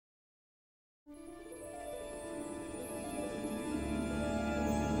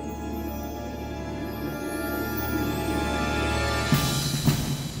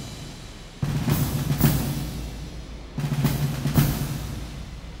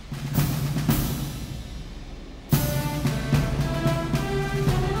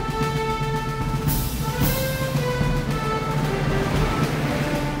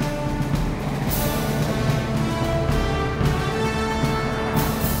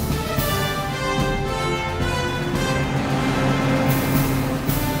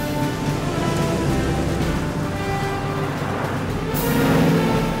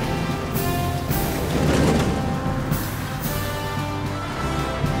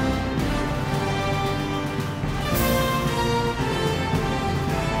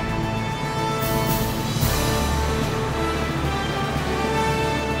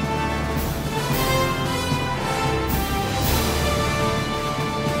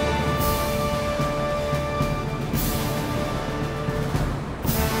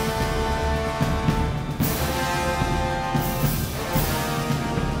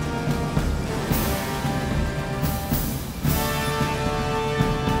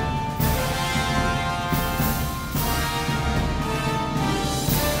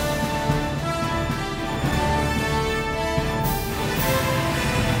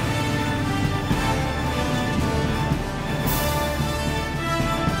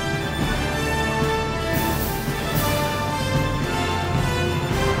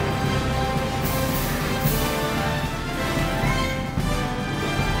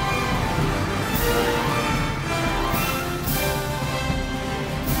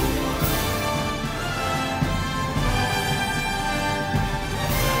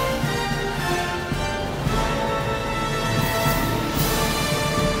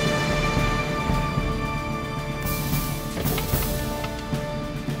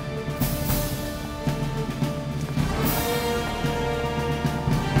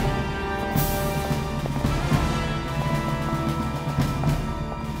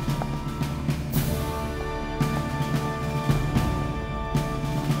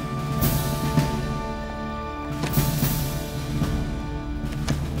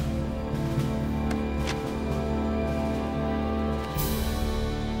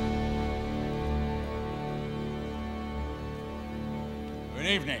Good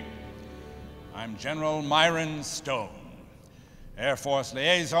evening. I'm General Myron Stone, Air Force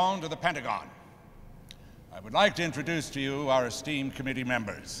Liaison to the Pentagon. I would like to introduce to you our esteemed committee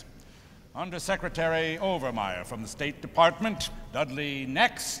members. Undersecretary Overmeyer from the State Department, Dudley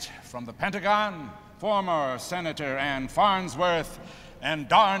Next from the Pentagon, former Senator Ann Farnsworth, and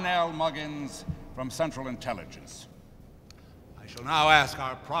Darnell Muggins from Central Intelligence. I shall now ask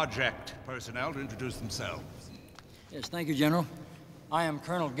our project personnel to introduce themselves. Yes, thank you, General. I am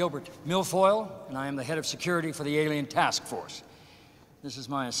Colonel Gilbert Milfoil, and I am the head of security for the Alien Task Force. This is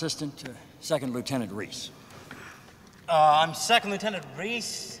my assistant, Second Lieutenant Reese. I'm Second Lieutenant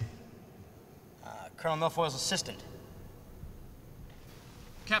Reese, Colonel Milfoil's assistant.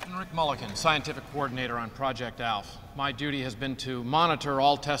 Captain Rick Mulligan, Scientific Coordinator on Project ALF. My duty has been to monitor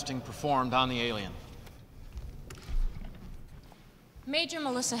all testing performed on the alien. Major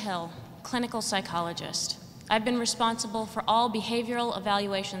Melissa Hill, Clinical Psychologist. I've been responsible for all behavioral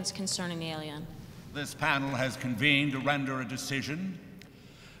evaluations concerning the alien. This panel has convened to render a decision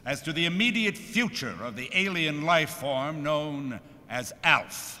as to the immediate future of the alien life form known as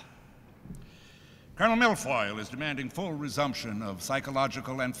ALF. Colonel Milfoil is demanding full resumption of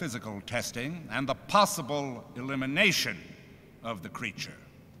psychological and physical testing and the possible elimination of the creature.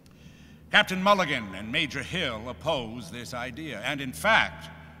 Captain Mulligan and Major Hill oppose this idea and, in fact,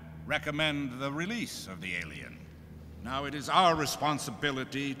 recommend the release of the alien. Now it is our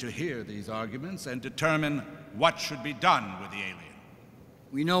responsibility to hear these arguments and determine what should be done with the alien.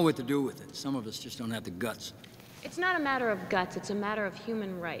 We know what to do with it. Some of us just don't have the guts. It's not a matter of guts, it's a matter of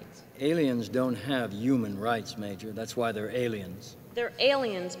human rights. Aliens don't have human rights, Major. That's why they're aliens. They're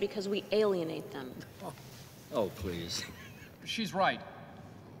aliens because we alienate them. Oh, please. She's right.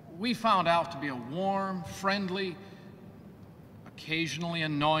 We found Alf to be a warm, friendly, occasionally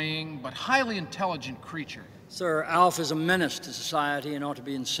annoying, but highly intelligent creature. Sir, Alf is a menace to society and ought to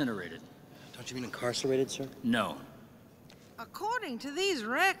be incinerated. Don't you mean incarcerated, sir? No. According to these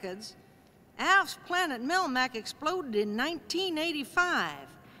records, Alf's planet Melmac exploded in 1985.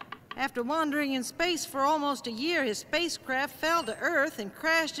 After wandering in space for almost a year, his spacecraft fell to Earth and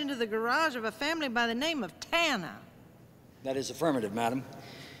crashed into the garage of a family by the name of Tanner. That is affirmative, madam.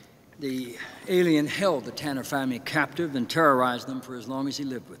 The alien held the Tanner family captive and terrorized them for as long as he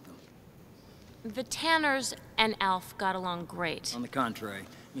lived with them. The Tanners and Alf got along great. On the contrary,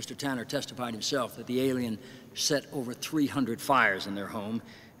 Mr. Tanner testified himself that the alien set over 300 fires in their home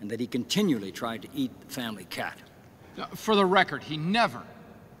and that he continually tried to eat the family cat. Now, for the record, he never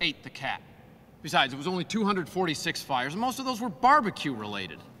ate the cat. Besides, it was only 246 fires, and most of those were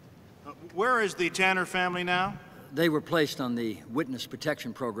barbecue-related. Where is the Tanner family now? They were placed on the Witness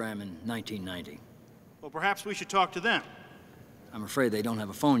Protection Program in 1990. Well, perhaps we should talk to them. I'm afraid they don't have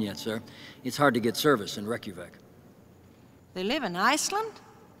a phone yet, sir. It's hard to get service in Reykjavik. They live in Iceland?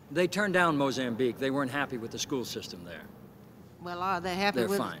 They turned down Mozambique. They weren't happy with the school system there. Well, are they happy They're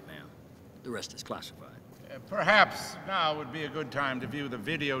with... fine, ma'am. The rest is classified. Perhaps now would be a good time to view the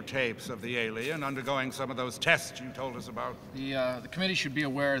videotapes of the alien undergoing some of those tests you told us about. The committee should be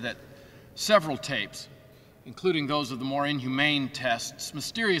aware that several tapes, including those of the more inhumane tests,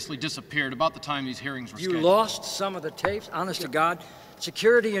 mysteriously disappeared about the time these hearings were scheduled. You lost some of the tapes? Honest to God,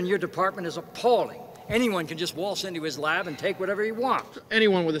 security in your department is appalling. Anyone can just waltz into his lab and take whatever he wants.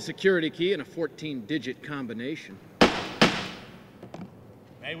 Anyone with a security key and a 14-digit combination.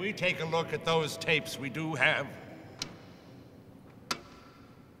 May we take a look at those tapes we do have?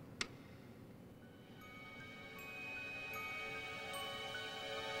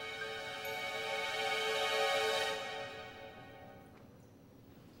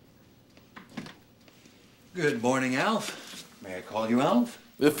 Good morning, Alf. May I call you Alf?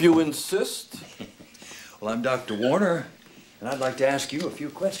 If you insist. Well, I'm Dr. Warner, and I'd like to ask you a few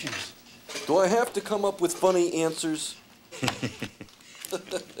questions. Do I have to come up with funny answers?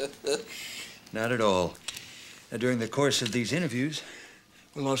 Not at all. During the course of these interviews,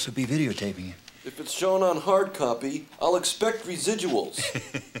 we'll also be videotaping you. If it's shown on hard copy, I'll expect residuals.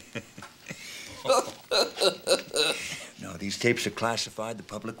 No, these tapes are classified. The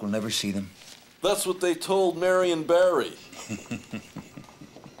public will never see them. That's what they told Marion Barry.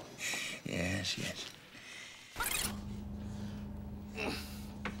 Yes, yes.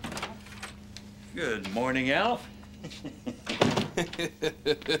 Good morning, Alf.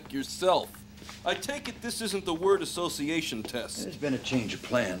 Yourself. I take it this isn't the word association test. There's been a change of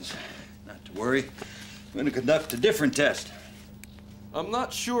plans. Not to worry. We're going to conduct a different test. I'm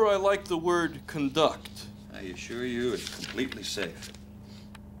not sure I like the word conduct. I assure you it's completely safe.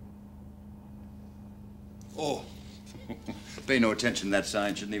 Oh. Pay no attention to that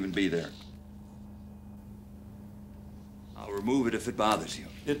sign. Shouldn't even be there. I'll remove it if it bothers you.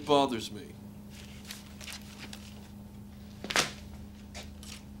 It bothers me.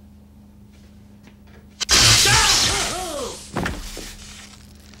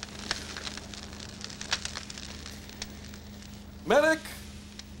 Medic!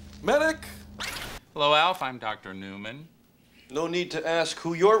 Medic! Hello, Alf. I'm Dr. Newman. No need to ask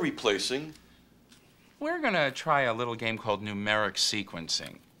who you're replacing. We're going to try a little game called numeric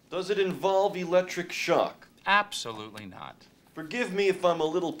sequencing. Does it involve electric shock? Absolutely not. Forgive me if I'm a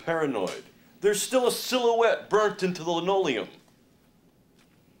little paranoid. There's still a silhouette burnt into the linoleum.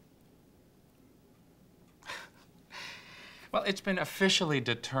 Well, it's been officially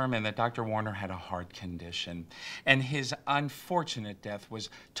determined that Dr. Warner had a heart condition, and his unfortunate death was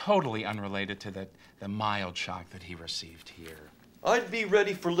totally unrelated to the mild shock that he received here. I'd be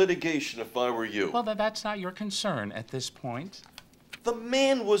ready for litigation if I were you. Well, that's not your concern at this point. The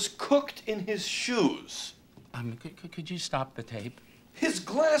man was cooked in his shoes. Could you stop the tape? His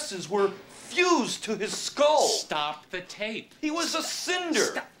glasses were fused to his skull. Stop the tape. He was a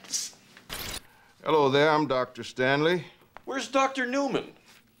cinder. Stop. Hello there, I'm Dr. Stanley. Where's Dr. Newman?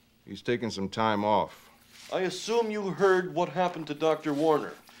 He's taking some time off. I assume you heard what happened to Dr.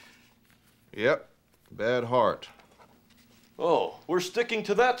 Warner. Yep, bad heart. Oh, we're sticking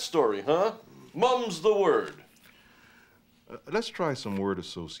to that story, huh? Mum's the word. Let's try some word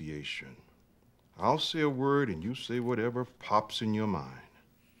association. I'll say a word and you say whatever pops in your mind.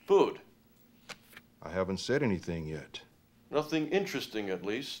 Food. I haven't said anything yet. Nothing interesting, at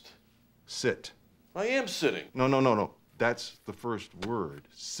least. Sit. I am sitting. No. That's the first word.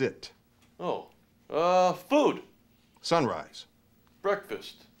 Sit. Oh. Food. Sunrise.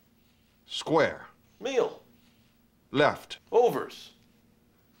 Breakfast. Square. Meal. Left. Overs.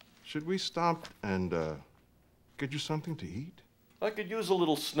 Should we stop and get you something to eat? I could use a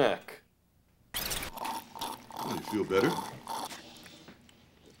little snack. You feel better?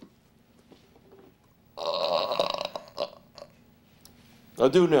 I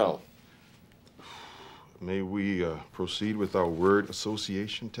do now. May we proceed with our word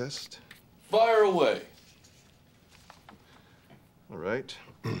association test? Fire away. All right.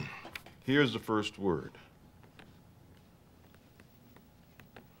 Here's the first word.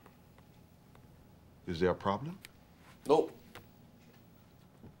 Is there a problem? Nope.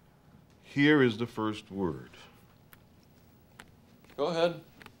 Here is the first word. Go ahead.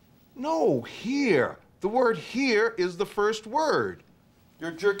 No, here. The word here is the first word. You're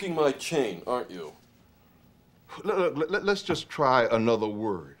jerking my chain, aren't you? Look, let's just try another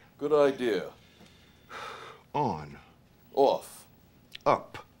word. Good idea. On. Off.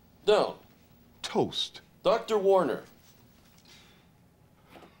 Up. Down. Toast. Dr. Warner.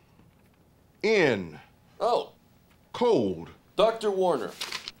 In. Out. Cold. Dr. Warner.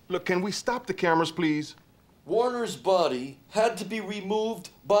 Look, can we stop the cameras, please? Warner's body had to be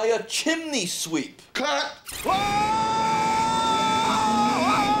removed by a chimney sweep. Cut!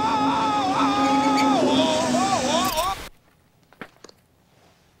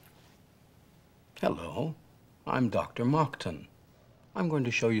 Hello, I'm Dr. Mockton. I'm going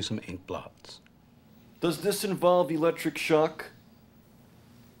to show you some ink blots. Does this involve electric shock?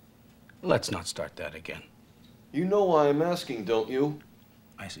 Let's not start that again. You know why I'm asking, don't you?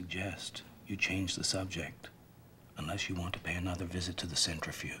 I suggest you change the subject, unless you want to pay another visit to the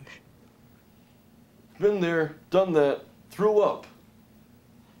centrifuge. Been there, done that, threw up.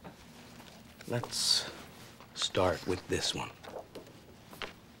 Let's start with this one.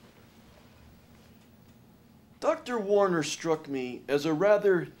 Dr. Warner struck me as a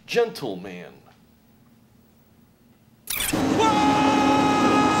rather gentle man.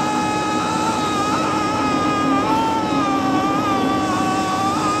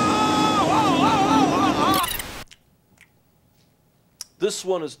 This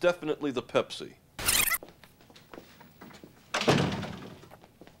one is definitely the Pepsi.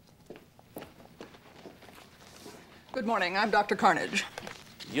 Good morning. I'm Dr. Carnage.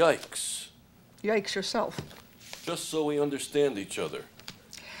 Yikes. Yikes yourself. Just so we understand each other.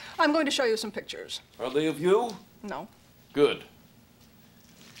 I'm going to show you some pictures. Are they of you? No. Good.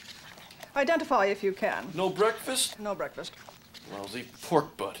 Identify if you can. No breakfast? No breakfast. Lousy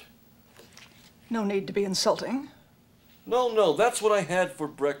pork butt. No need to be insulting. No, that's what I had for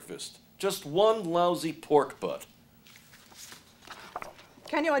breakfast. Just one lousy pork butt.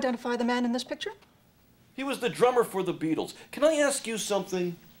 Can you identify the man in this picture? He was the drummer for the Beatles. Can I ask you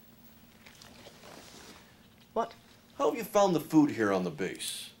something? What? How have you found the food here on the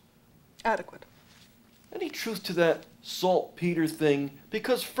base? Adequate. Any truth to that saltpeter thing?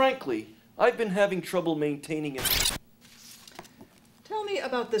 Because frankly, I've been having trouble maintaining it. Tell me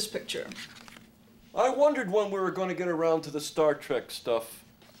about this picture. I wondered when we were going to get around to the Star Trek stuff.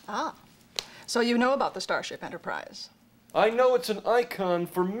 Ah, so you know about the Starship Enterprise? I know it's an icon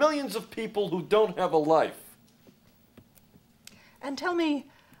for millions of people who don't have a life. And tell me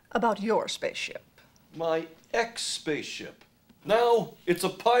about your spaceship. My ex-spaceship. Now it's a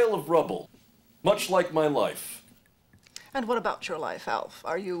pile of rubble, much like my life. And what about your life, Alf?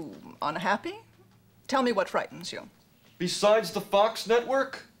 Are you unhappy? Tell me what frightens you. Besides the Fox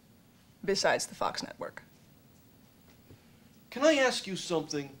network? Besides the Fox network. Can I ask you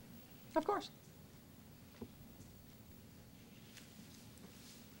something? Of course.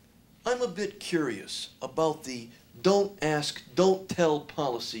 I'm a bit curious about the don't ask, don't tell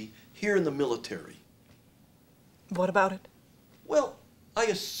policy here in the military. What about it? Well, I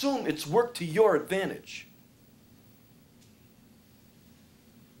assume it's worked to your advantage.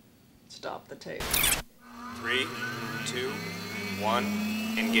 Stop the tape. 3, 2, 1,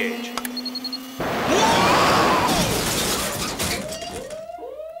 engage.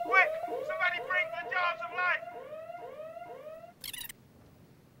 Quick! Somebody bring the jaws of life!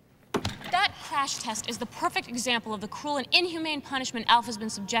 That crash test is the perfect example of the cruel and inhumane punishment Alf has been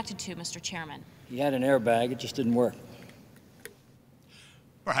subjected to, Mr. Chairman. He had an airbag, it just didn't work.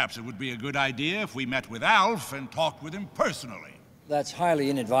 Perhaps it would be a good idea if we met with Alf and talked with him personally. That's highly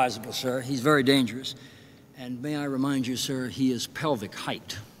inadvisable, sir. He's very dangerous. And may I remind you, sir, he is pelvic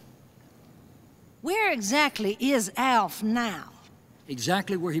height. Where exactly is Alf now?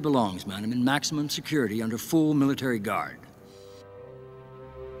 Exactly where he belongs, madam, in maximum security under full military guard.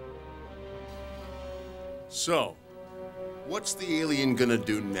 So, what's the alien gonna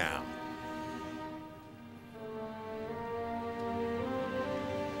do now?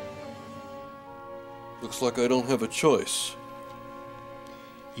 Looks like I don't have a choice.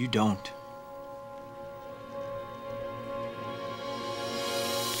 You don't.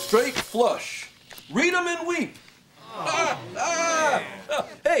 Straight flush. Read 'em and weep.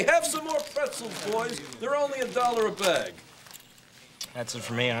 Hey, have some more pretzels, boys. They're only $1 a bag. That's it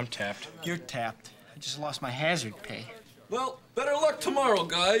for me. I'm tapped. You're tapped. I just lost my hazard pay. Well, better luck tomorrow,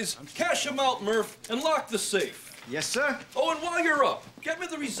 guys. Cash 'em out, Murph, and lock the safe. Yes, sir. Oh, and while you're up, get me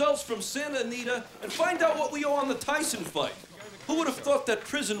the results from Santa Anita and find out what we owe on the Tyson fight. Who would have thought that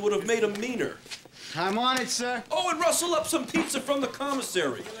prison would have made him meaner? I'm on it, sir. Oh, and rustle up some pizza from the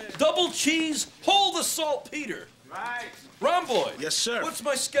commissary. Double cheese, hold the saltpeter. Right. Romboy. Yes, sir. What's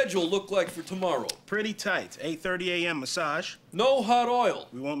my schedule look like for tomorrow? Pretty tight. 8:30 a.m. massage. No hot oil.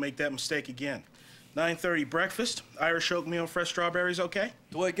 We won't make that mistake again. 9:30 breakfast. Irish oatmeal, fresh strawberries, okay?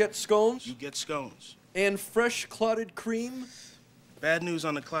 Do I get scones? You get scones. And fresh clotted cream? Bad news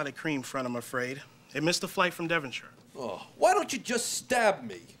on the clotted cream front, I'm afraid. They missed the flight from Devonshire. Oh, why don't you just stab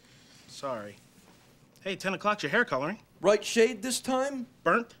me? Sorry. Hey, 10 o'clock's your hair coloring. Right shade this time?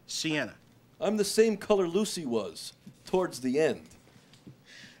 Burnt sienna. I'm the same color Lucy was, towards the end.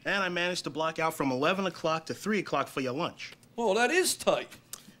 And I managed to block out from 11 o'clock to 3 o'clock for your lunch. Oh, that is tight.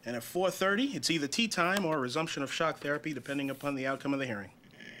 And at 4:30, it's either tea time or a resumption of shock therapy, depending upon the outcome of the hearing.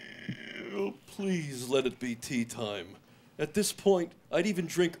 Oh, please let it be tea time. At this point, I'd even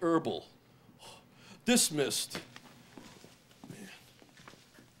drink herbal. Dismissed.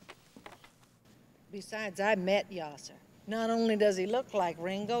 Besides, I met Yasser. Not only does he look like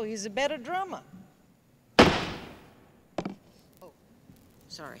Ringo, he's a better drummer. Oh,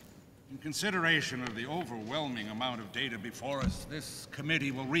 sorry. In consideration of the overwhelming amount of data before us, this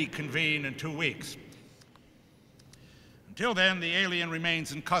committee will reconvene in 2 weeks. Until then, the alien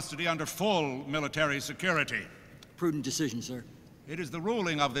remains in custody under full military security. Prudent decision, sir. It is the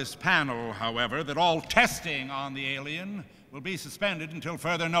ruling of this panel, however, that all testing on the alien will be suspended until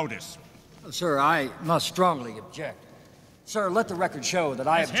further notice. Sir, I must strongly object. Sir, let the record show that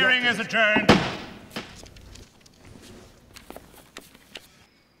I This object. hearing is adjourned.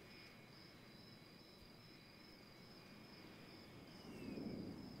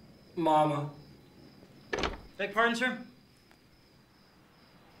 Mama. Beg pardon, sir?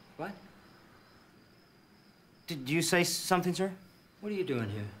 What? Did you say something, sir? What are you doing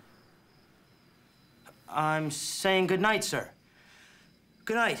here? I'm saying good night, sir.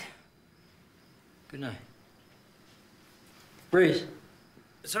 Good night. Good night. Breeze,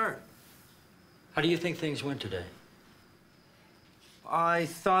 Sir, how do you think things went today? I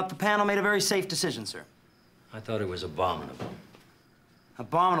thought the panel made a very safe decision, sir. I thought it was abominable.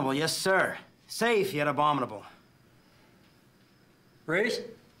 Abominable, yes, sir. Safe, yet abominable. Breeze,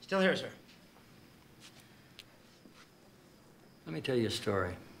 Still here, sir. let me tell you a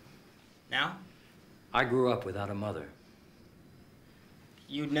story. Now? I grew up without a mother.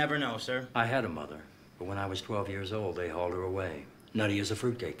 You'd never know, sir. I had a mother, but when I was 12 years old, they hauled her away. Nutty as a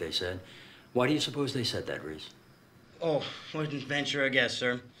fruitcake, they said. Why do you suppose they said that, Reese? Oh, wouldn't venture a guess,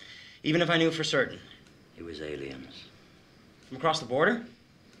 sir. Even if I knew for certain. It was aliens. From across the border?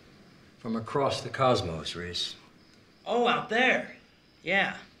 From across the cosmos, Reese. Oh, out there.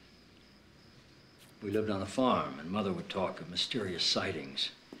 Yeah. We lived on a farm, and Mother would talk of mysterious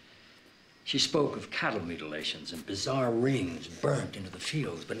sightings. She spoke of cattle mutilations and bizarre rings burnt into the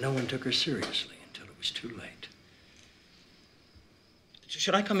fields, but no one took her seriously until it was too late.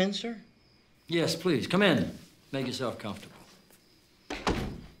 Should I come in, sir? Yes, please, come in. Make yourself comfortable.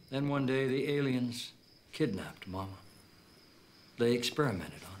 Then one day, the aliens kidnapped Mama. They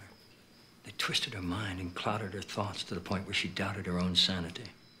experimented on her. They twisted her mind and clouded her thoughts to the point where she doubted her own sanity.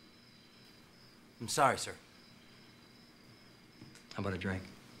 I'm sorry, sir. How about a drink?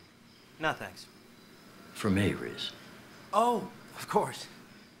 No, thanks. For me, Reese. Oh, of course.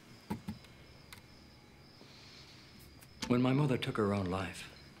 When my mother took her own life,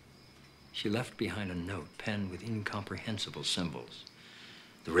 she left behind a note penned with incomprehensible symbols.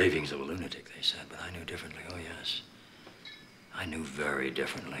 The ravings of a lunatic, they said, but I knew differently. Oh, yes. I knew very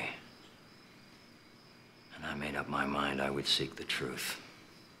differently. And I made up my mind I would seek the truth.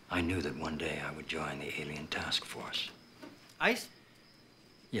 I knew that one day I would join the alien task force. Ice?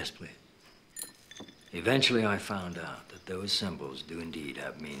 Yes, please. Eventually, I found out that those symbols do indeed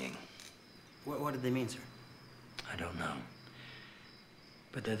have meaning. What did they mean, sir? I don't know.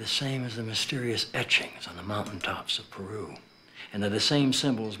 But they're the same as the mysterious etchings on the mountaintops of Peru. And they're the same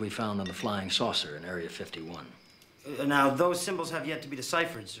symbols we found on the flying saucer in Area 51. Now, those symbols have yet to be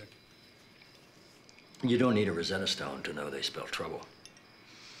deciphered, sir. You don't need a Rosetta Stone to know they spell trouble.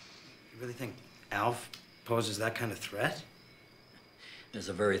 You really think ALF poses that kind of threat? There's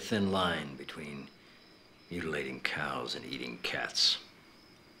a very thin line between mutilating cows and eating cats.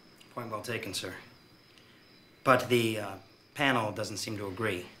 Point well taken, sir. But the panel doesn't seem to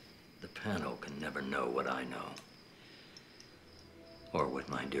agree. The panel can never know what I know. Or what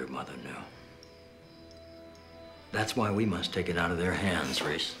my dear mother knew. That's why we must take it out of their hands,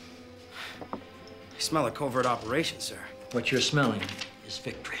 Reese. I smell a covert operation, sir. What you're smelling is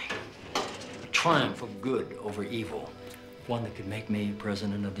victory. A triumph of good over evil. One that could make me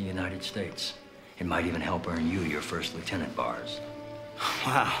President of the United States. It might even help earn you your first lieutenant bars.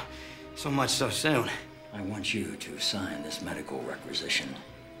 Wow, so much so soon. I want you to sign this medical requisition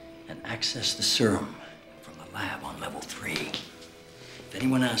and access the serum from the lab on level 3. If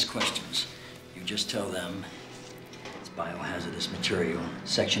anyone asks questions, you just tell them it's biohazardous material,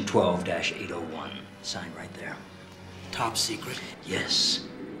 section 12-801. Sign right there. Top secret? Yes,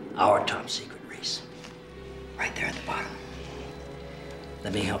 our top secret, Reese. Right there at the bottom.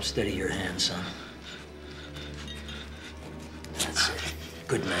 Let me help steady your hand, son. That's it.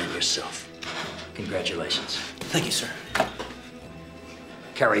 Good man yourself. Congratulations. Thank you, sir.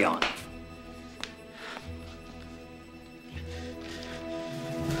 Carry on.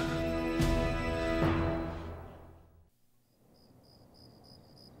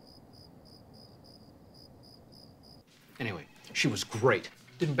 Anyway, she was great.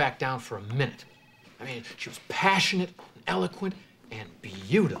 Didn't back down for a minute. I mean, she was passionate, eloquent, and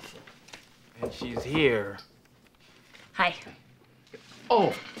beautiful. And she's here. Hi.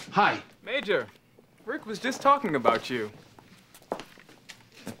 Oh, hi. Major, Rick was just talking about you.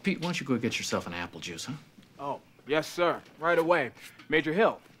 Pete, why don't you go get yourself an apple juice, huh? Oh, yes, sir. Right away. Major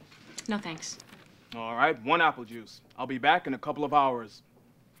Hill. No, thanks. All right, 1 apple juice. I'll be back in a couple of hours.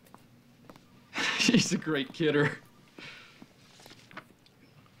 She's a great kidder.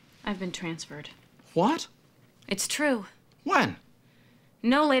 I've been transferred. What? It's true. When?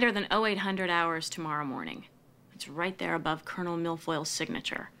 No later than 0800 hours tomorrow morning. It's right there above Colonel Milfoil's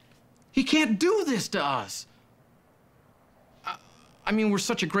signature. He can't do this to us. I mean, we're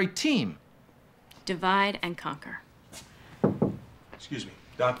such a great team. Divide and conquer. Excuse me,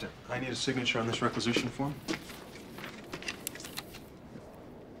 Doctor. I need a signature on this requisition form.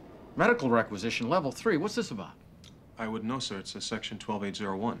 Medical requisition, level 3. What's this about? I wouldn't know, sir. It says section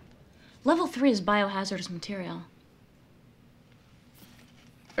 12801. Level 3 is biohazardous material.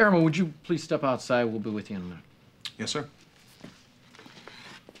 Irma, would you please step outside? We'll be with you in a minute. Yes, sir.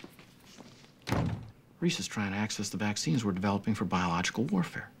 Reese is trying to access the vaccines we're developing for biological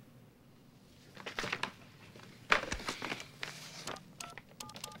warfare.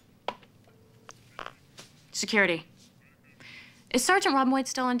 Security. Is Sergeant Robinwhite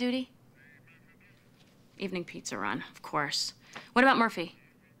still on duty? Evening pizza run, of course. What about Murphy?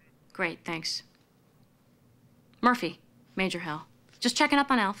 Great, thanks. Murphy, Major Hill. Just checking up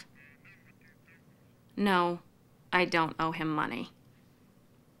on Alf. No, I don't owe him money.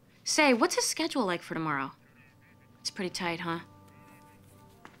 Say, what's his schedule like for tomorrow? It's pretty tight, huh?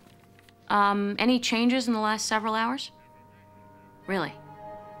 Any changes in the last several hours? Really?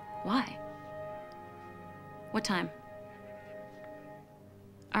 Why? What time?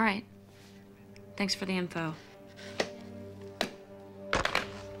 All right. Thanks for the info.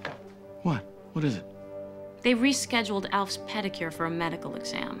 What? What is it? They rescheduled Alf's pedicure for a medical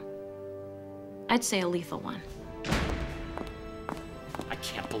exam. I'd say a lethal one. I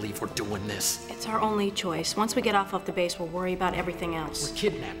can't believe we're doing this. It's our only choice. Once we get off the base, we'll worry about everything else. We're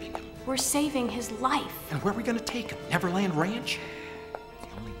kidnapping him. We're saving his life. And where are we gonna take him? Neverland Ranch?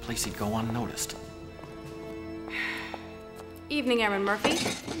 The only place he'd go unnoticed. Evening, Airman Murphy.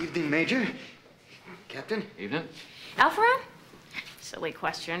 Evening, Major. Captain. Evening. Alf around? Silly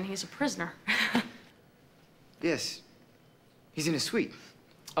question. He's a prisoner. Yes. He's in his suite.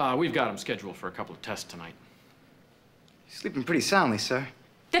 We've got him scheduled for a couple of tests tonight. He's sleeping pretty soundly, sir.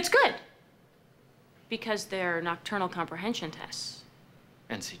 That's good. Because they're nocturnal comprehension tests.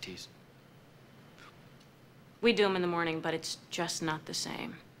 NCTs. We do them in the morning, but it's just not the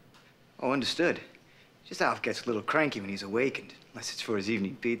same. Oh, understood. Just Alf gets a little cranky when he's awakened, unless it's for his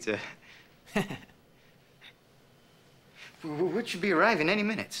evening pizza. We should be arriving any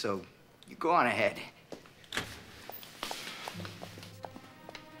minute, so you go on ahead.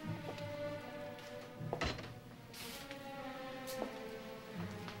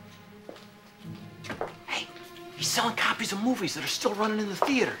 Hey, he's selling copies of movies that are still running in the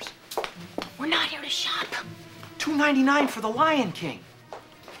theaters. We're not here to shop. $2.99 for The Lion King.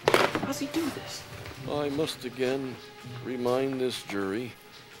 How's he do this? I must again remind this jury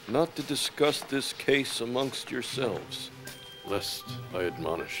not to discuss this case amongst yourselves, lest I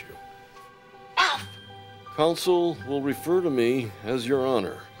admonish you. Alf! Counsel will refer to me as Your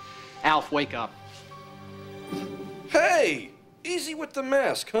Honor. Alf, wake up. Hey! Easy with the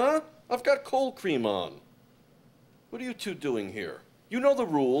mask, huh? I've got cold cream on. What are you two doing here? You know the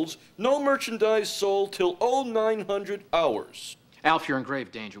rules. No merchandise sold till 0900 hours. Alf, you're in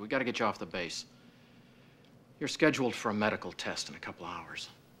grave danger. We gotta get you off the base. You're scheduled for a medical test in a couple of hours.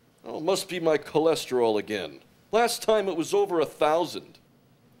 Oh, must be my cholesterol again. Last time it was over 1,000.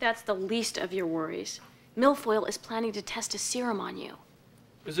 That's the least of your worries. Milfoil is planning to test a serum on you.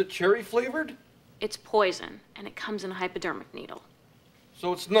 Is it cherry flavored? It's poison, and it comes in a hypodermic needle.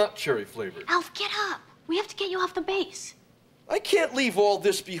 So it's not cherry flavored. Alf, get up. We have to get you off the base. I can't leave all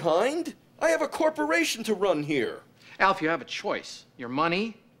this behind. I have a corporation to run here. Alf, you have a choice. Your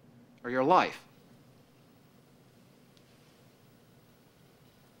money or your life.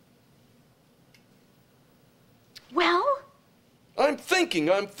 Well? I'm thinking.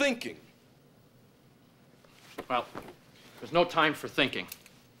 Well, there's no time for thinking.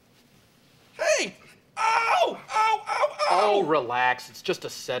 Hey! Ow! Ow! Ow! Ow! Oh, relax. It's just a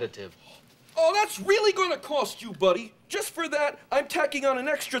sedative. Oh, that's really gonna cost you, buddy. Just for that, I'm tacking on an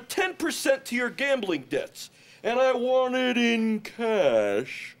extra 10% to your gambling debts. And I want it in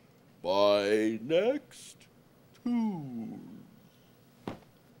cash by next Tuesday.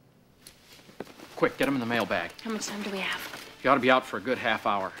 Quick, get him in the mailbag. How much time do we have? You ought to be out for a good half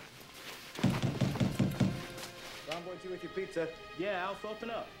hour. Brown boy, with your pizza. Yeah, Alf,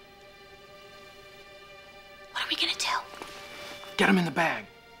 open up. What are we gonna do? Get him in the bag.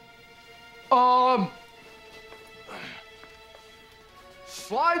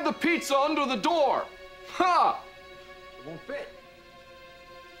 Slide the pizza under the door. Ha! It won't fit.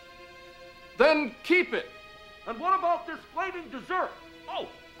 Then keep it. And what about this flaming dessert? Oh,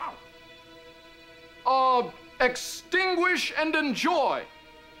 ow! Extinguish and enjoy.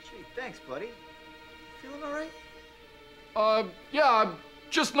 Gee, thanks, buddy. Feeling all right? Yeah, I'm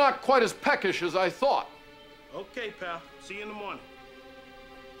just not quite as peckish as I thought. Okay, pal. See you in the morning.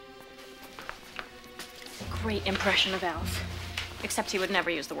 Great impression of Alf. Except he would never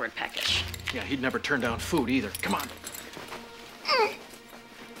use the word peckish. Yeah, he'd never turn down food either. Come on.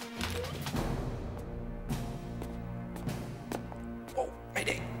 Oh,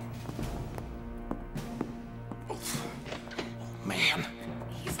 Mayday. Oh, man.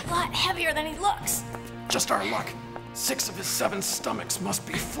 He's a lot heavier than he looks. Just our luck. 6 of his 7 stomachs must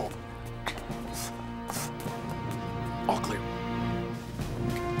be full. All clear.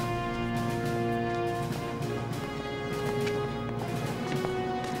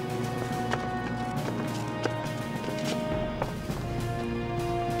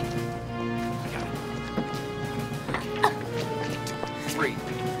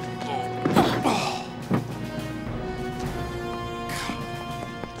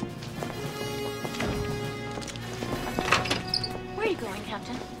 Where are you going,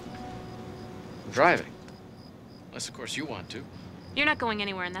 Captain? Driving. Unless, of course, you want to. You're not going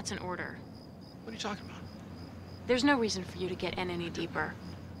anywhere, and that's an order. What are you talking about? There's no reason for you to get in any deeper.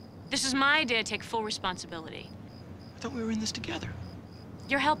 This is my idea to take full responsibility. I thought we were in this together.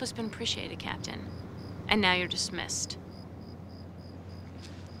 Your help has been appreciated, Captain. And now you're dismissed.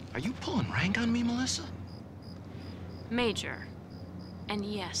 Are you pulling rank on me, Melissa? Major. And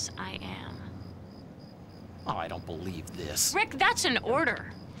yes, I am. Oh, I don't believe this. Rick, that's an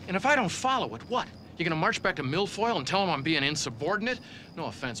order. And if I don't follow it, what? You gonna march back to Milfoil and tell him I'm being insubordinate? No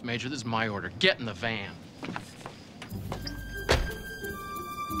offense, Major, this is my order. Get in the van.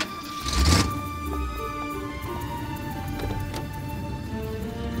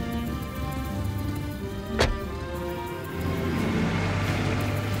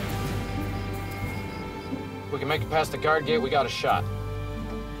 We can make it past the guard gate, we got a shot.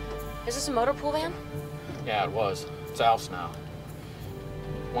 Is this a motor pool van? Yeah, it was. It's Alf's now.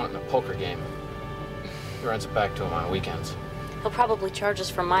 Won it in a poker game. He runs it back to him on weekends. He'll probably charge us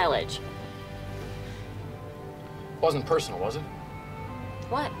for mileage. Wasn't personal, was it?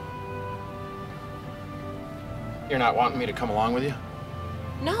 What? You're not wanting me to come along with you?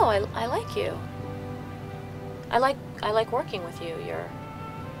 No, I like you. I like working with you. You're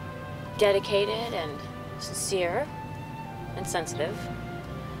dedicated and sincere and sensitive.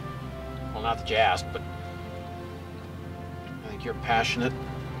 Well, not that you asked, but I think you're passionate,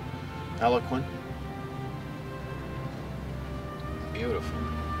 eloquent, beautiful.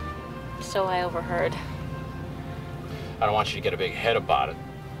 So I overheard. I don't want you to get a big head about it.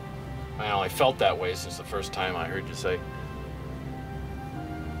 I only felt that way since the first time I heard you say,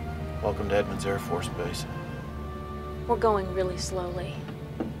 "Welcome to Edmonds Air Force Base." We're going really slowly.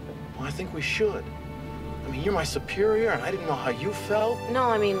 Well, I think we should. I mean, you're my superior, and I didn't know how you felt. No,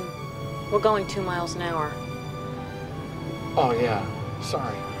 I mean, we're going 2 miles an hour. Oh, yeah.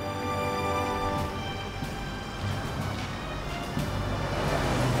 Sorry.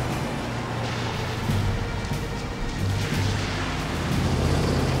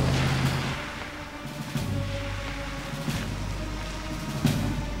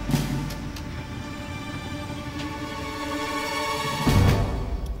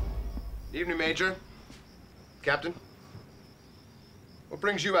 Evening, Major. Captain. What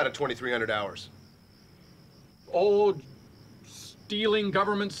brings you out of 2,300 hours? Oh, stealing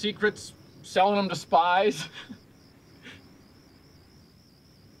government secrets, selling them to spies.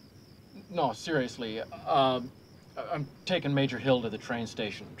 No, seriously. I'm taking Major Hill to the train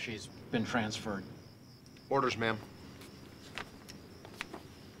station. She's been transferred. Orders, ma'am.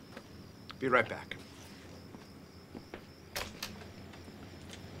 Be right back.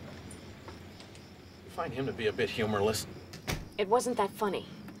 Find him to be a bit humorless. It wasn't that funny.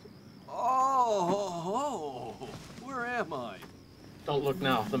 Oh, where am I? Don't look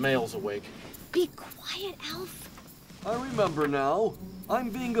now. The male's awake. Be quiet, Alf. I remember now. I'm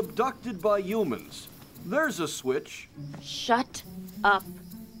being abducted by humans. There's a switch. Shut up,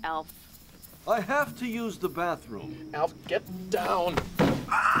 Alf. I have to use the bathroom. Alf, get down.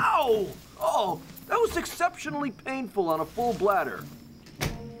 Ow! Oh, that was exceptionally painful on a full bladder.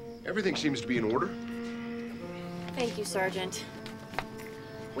 Everything seems to be in order. Thank you, Sergeant.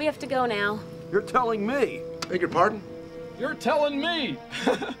 We have to go now. You're telling me. Beg your pardon? You're telling me.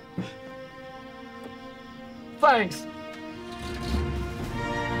 Thanks.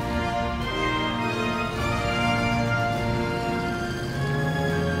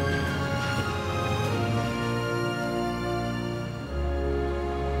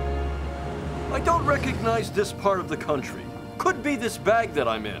 I don't recognize this part of the country. Could be this bag that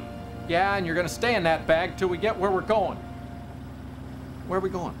I'm in. Yeah, and you're gonna stay in that bag till we get where we're going. Where are we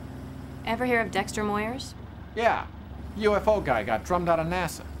going? Ever hear of Dexter Moyers? Yeah, UFO guy got drummed out of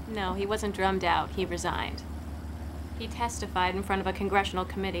NASA. No, he wasn't drummed out. He resigned. He testified in front of a congressional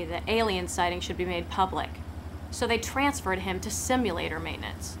committee that alien sightings should be made public. So they transferred him to simulator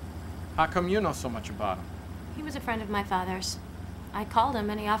maintenance. How come you know so much about him? He was a friend of my father's. I called him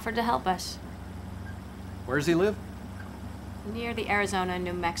and he offered to help us. Where does he live? Near the Arizona and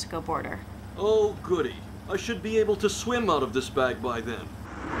New Mexico border. Oh, goody. I should be able to swim out of this bag by then.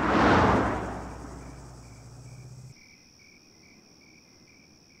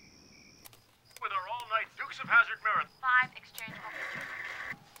 With our all-night Dukes of Hazzard marathon. 5 exchangeable pictures.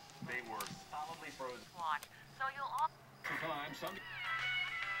 They were solidly frozen. Watch. So you'll all...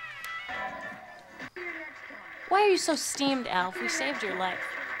 Why are you so steamed, Alf? We saved your life.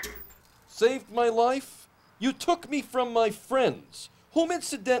 Saved my life? You took me from my friends, whom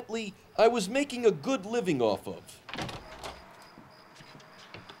incidentally I was making a good living off of.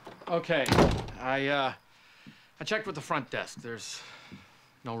 Okay, I checked with the front desk. There's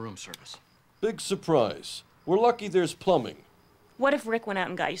no room service. Big surprise. We're lucky there's plumbing. What if Rick went out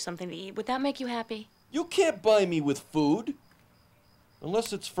and got you something to eat? Would that make you happy? You can't buy me with food.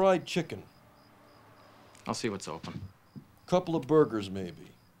 Unless it's fried chicken. I'll see what's open. Couple of burgers, maybe.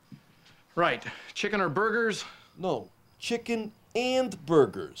 Right. Chicken or burgers? No. Chicken and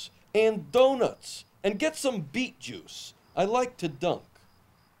burgers. And donuts. And get some beet juice. I like to dunk.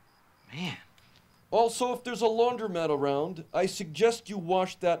 Man. Also, if there's a laundromat around, I suggest you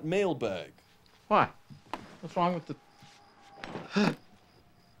wash that mailbag. Why? What's wrong with the...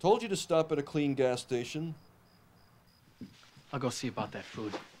 Told you to stop at a clean gas station. I'll go see about that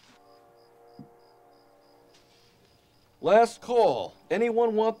food. Last call.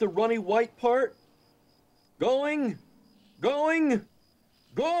 Anyone want the runny white part? Going? Going?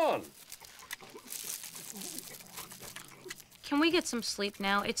 Gone! Can we get some sleep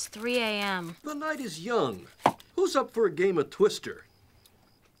now? It's 3 a.m. The night is young. Who's up for a game of Twister?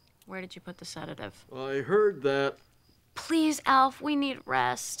 Where did you put the sedative? I heard that. Please, Alf, we need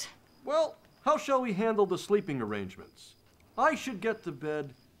rest. Well, how shall we handle the sleeping arrangements? I should get to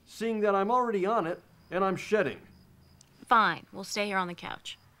bed, seeing that I'm already on it and I'm shedding. Fine, we'll stay here on the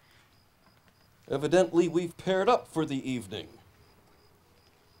couch. Evidently, we've paired up for the evening.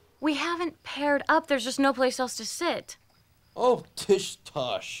 We haven't paired up. There's just no place else to sit. Oh, tish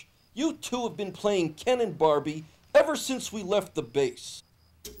tosh. You two have been playing Ken and Barbie ever since we left the base.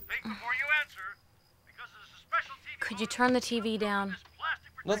 Think before you answer, because there's a special TV. Could you turn the TV down?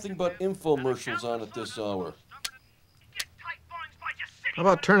 Nothing but infomercials on at this hour. How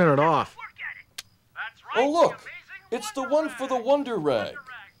about turning it off? Oh, look! It's the one for the Wonder Rag.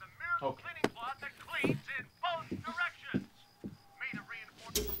 Okay. Cloth that cleans in both directions. Made of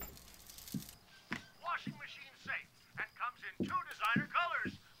reinforced. Washing machine safe and comes in 2 designer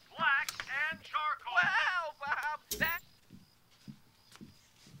colors, black and charcoal. Wow, Bob, that.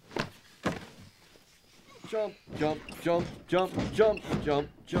 Jump, jump, jump, jump, jump, jump,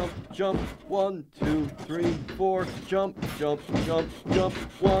 jump, jump. 1, 2, 3, 4. Jump, jump, jump, jump.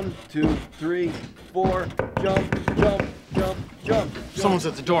 1, 2, 3, 4. Jump, jump, jump, jump. Someone's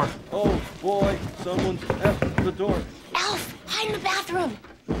at the door. Oh boy, someone's at the door. Alf, hide in the bathroom.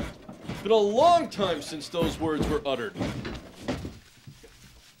 It's been a long time since those words were uttered.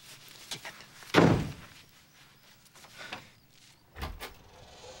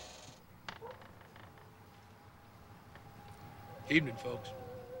 Evening, folks.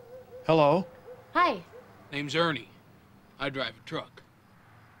 Hello. Hi. Name's Ernie. I drive a truck.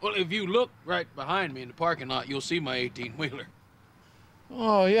 Well, if you look right behind me in the parking lot, you'll see my 18-wheeler.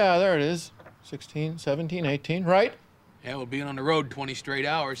 Oh, yeah, there it is. 16, 17, 18, right? Yeah, well, being on the road 20 straight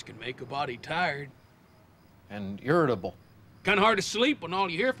hours can make a body tired. And irritable. Kind of hard to sleep when all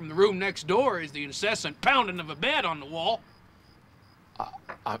you hear from the room next door is the incessant pounding of a bed on the wall.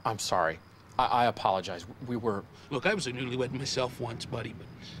 I'm sorry. I apologize. We were... Look, I was a newlywed myself once, buddy, but...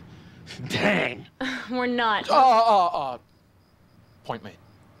 Dang! We're not. Point made.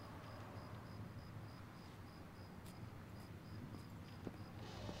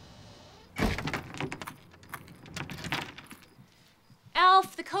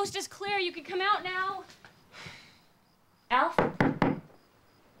 Alf, the coast is clear. You can come out now. Alf?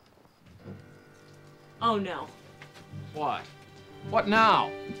 Oh, no. What? What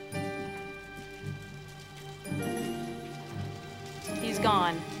now? He's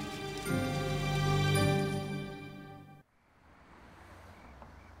gone.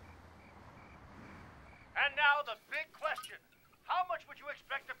 And now the big question. How much would you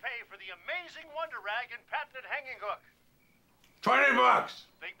expect to pay for the amazing Wonder Rag and patented hanging hook? $20.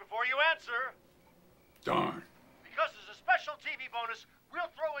 Think before you answer. Darn. Because there's a special TV bonus, we'll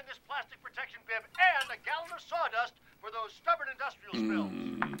throw in this plastic protection bib and a gallon of sawdust for those stubborn industrial spills.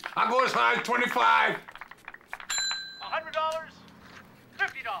 I'll go as high as 25. $100? $50?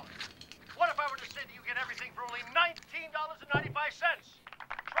 What if I were to say that you get everything for only $19.95?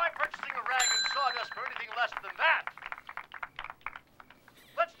 Try purchasing a rag and sawdust for anything less than that.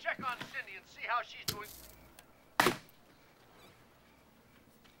 Let's check on Cindy and see how she's doing.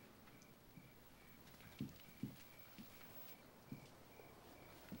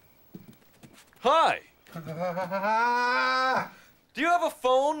 Hi. Do you have a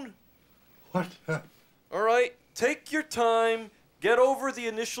phone? What? All right, take your time, get over the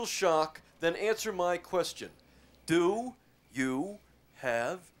initial shock, then answer my question. Do you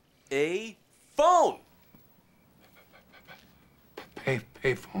have a phone?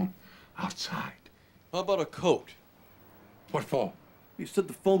 Payphone outside. How about a coat? What for? You said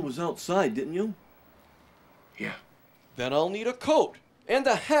the phone was outside, didn't you? Yeah. Then I'll need a coat and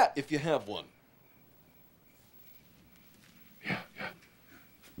a hat if you have one. Yeah.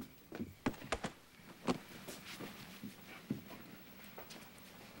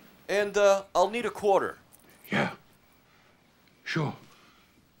 And I'll need a quarter. Yeah. Sure.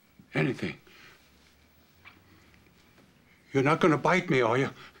 anything. You're not going to bite me, are you?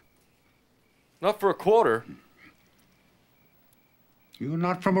 Not for a quarter. You're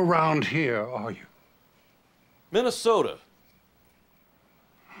not from around here, are you? Minnesota.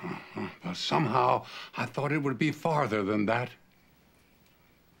 But somehow, I thought it would be farther than that.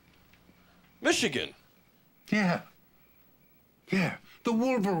 Michigan. Yeah. Yeah, the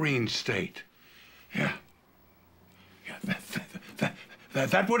Wolverine state. Yeah.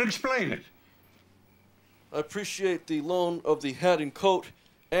 That would explain it. I appreciate the loan of the hat and coat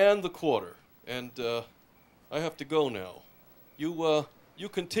and the quarter. And, I have to go now. You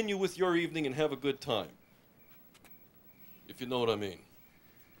continue with your evening and have a good time. If you know what I mean.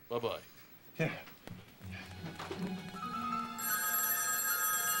 Bye-bye. Yeah.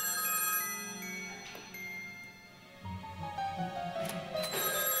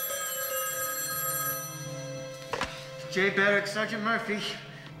 Jay Barrack, Sergeant Murphy.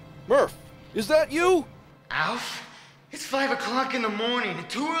 Murph, is that you? Alf? It's 5 o'clock in the morning.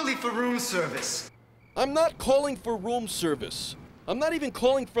 It's too early for room service. I'm not calling for room service. I'm not even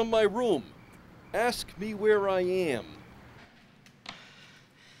calling from my room. Ask me where I am.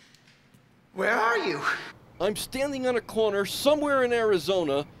 Where are you? I'm standing on a corner somewhere in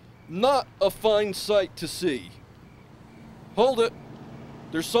Arizona, not a fine sight to see. Hold it.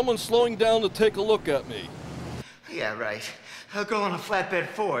 There's someone slowing down to take a look at me. Yeah, right. A girl on a flatbed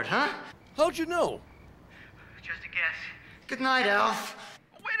Ford, huh? How'd you know? Just a guess. Good night, Alf.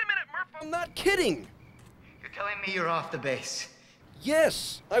 Wait a minute, Murph. I'm not kidding. You're telling me you're off the base.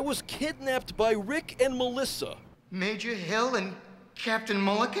 Yes, I was kidnapped by Rick and Melissa. Major Hill and Captain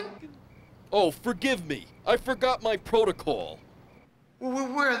Mulligan? Oh, forgive me. I forgot my protocol.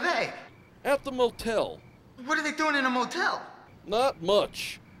 Where are they? At the motel. What are they doing in a motel? Not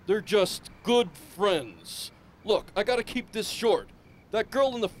much. They're just good friends. Look, I gotta keep this short. That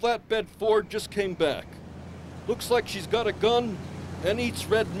girl in the flatbed Ford just came back. Looks like she's got a gun and eats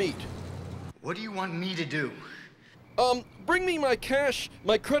red meat. What do you want me to do? Bring me my cash,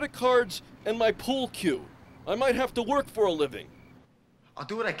 my credit cards, and my pool cue. I might have to work for a living. I'll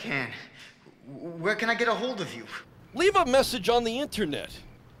do what I can. Where can I get a hold of you? Leave a message on the internet.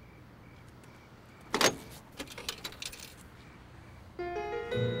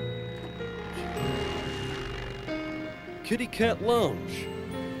 Kitty Cat Lounge.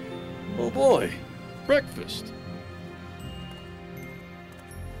 Oh boy, breakfast.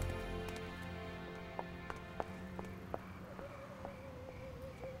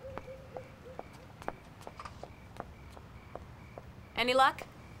 Any luck?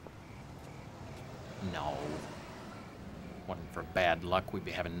 No. Wasn't for bad luck, we'd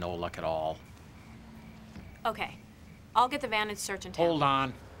be having no luck at all. Okay. I'll get the van and search in town. Hold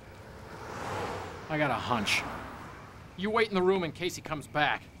on. I got a hunch. You wait in the room in case he comes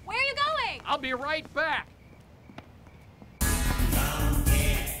back. Where are you going? I'll be right back.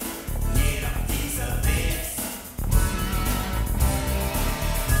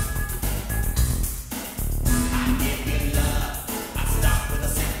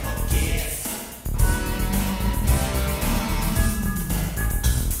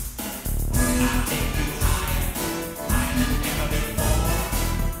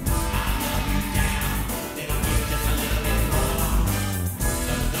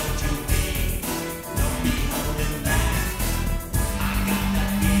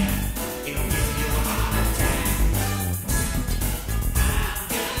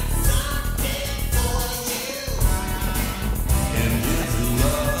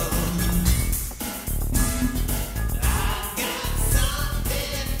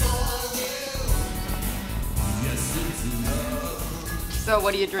 So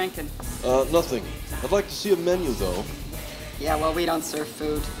what are you drinking? Nothing. I'd like to see a menu, though. Yeah, well, we don't serve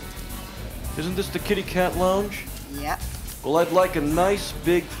food. Isn't this the Kitty Cat Lounge? Yeah. Well, I'd like a nice,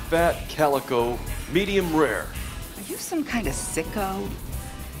 big, fat calico, medium rare. Are you some kind of sicko?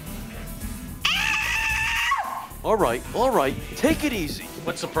 All right. Take it easy.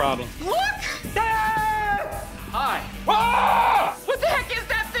 What's the problem? Look! Hi. Ah! What the heck is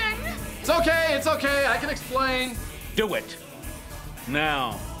that thing? It's okay. I can explain. Do it.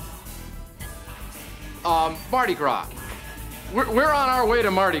 Now. Mardi Gras. We're on our way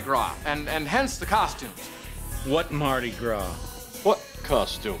to Mardi Gras, and hence the costumes. What Mardi Gras? What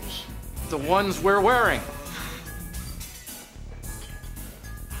costumes? The ones we're wearing.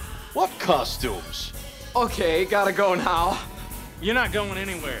 What costumes? Okay, gotta go now. You're not going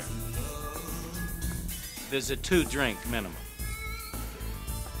anywhere. There's a 2-drink minimum.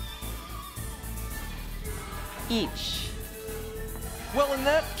 Each. Well, in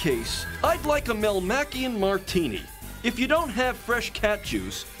that case, I'd like a Melmacian martini. If you don't have fresh cat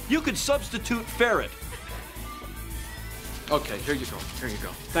juice, You could substitute ferret. Okay, here you go. Here you go.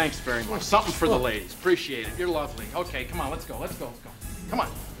 Thanks very much. Something for the ladies. Appreciate it. You're lovely. Okay, come on, let's go. Let's go. Let's go. Come on.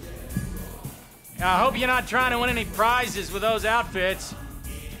 I hope you're not trying to win any prizes with those outfits.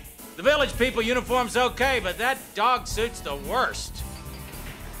 The village people uniform's okay, but that dog suit's the worst.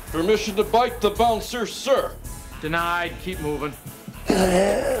 Permission to bite the bouncer, sir. Denied. Keep moving.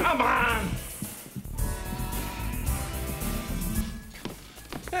 Come on!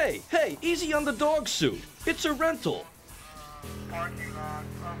 Hey, easy on the dog suit. It's a rental.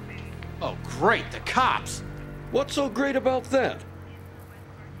 Oh, great, the cops. What's so great about that?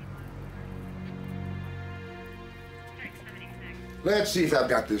 Let's see if I've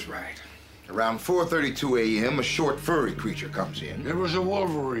got this right. Around 4:32 a.m., a short, furry creature comes in. It was a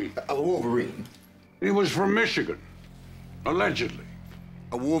Wolverine. A Wolverine? He was from Michigan, allegedly.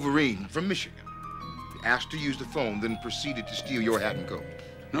 A Wolverine from Michigan. He asked to use the phone, then proceeded to steal your hat and coat.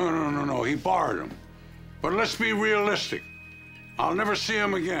 No. He borrowed him. But let's be realistic. I'll never see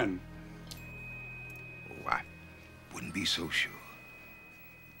him again. Oh, I wouldn't be so sure.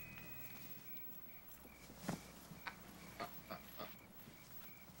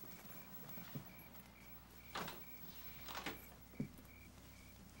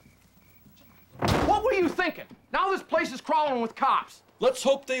 What were you thinking? Now this place is crawling with cops. Let's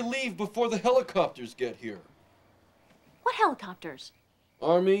hope they leave before the helicopters get here. What helicopters?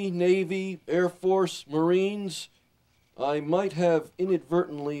 Army, Navy, Air Force, Marines. I might have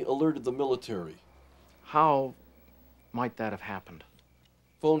inadvertently alerted the military. How might that have happened?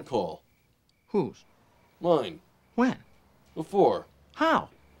 Phone call. Whose? Mine. When? Before. How?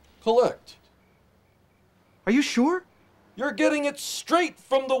 Collect. Are you sure? You're getting it straight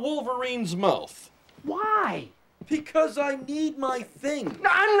from the Wolverine's mouth. Why? Because I need my thing.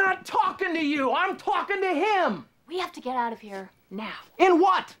 No, I'm not talking to you. I'm talking to him. We have to get out of here now. In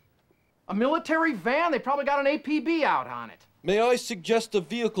what? A military van? They probably got an APB out on it. May I suggest a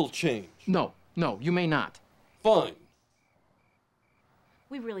vehicle change? No, you may not. Fine.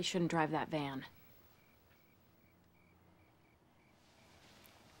 We really shouldn't drive that van.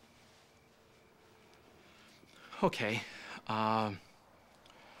 Okay. How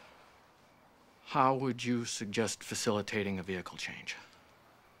would you suggest facilitating a vehicle change?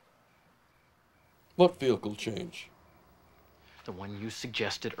 What vehicle change? The one you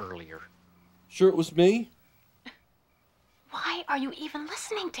suggested earlier. Sure it was me? Why are you even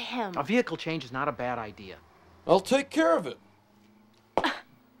listening to him? A vehicle change is not a bad idea. I'll take care of it.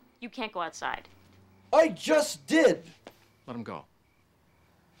 You can't go outside. I just did. Let him go.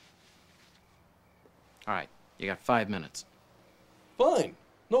 All right, you got 5 minutes. Fine,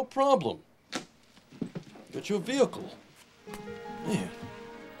 no problem. Get you a vehicle. Man.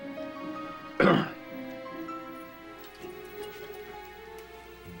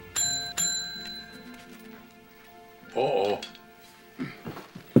 Uh-oh.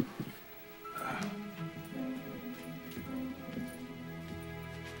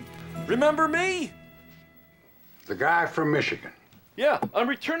 Remember me? The guy from Michigan. Yeah, I'm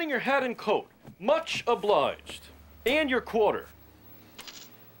returning your hat and coat. Much obliged. And your quarter.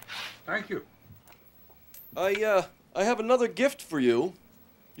 Thank you. I have another gift for you.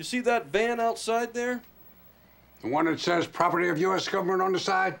 You see that van outside there? The one that says property of U.S. government on the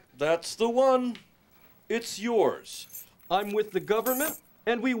side? That's the one. It's yours. I'm with the government,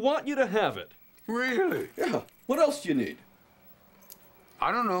 and we want you to have it. Really? Yeah. What else do you need?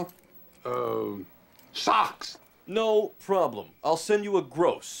 I don't know. Socks. No problem. I'll send you a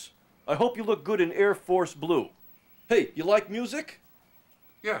gross. I hope you look good in Air Force blue. Hey, you like music?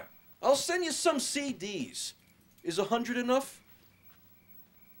 Yeah. I'll send you some CDs. Is 100 enough?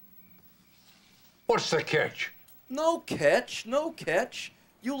 What's the catch? No catch, no catch.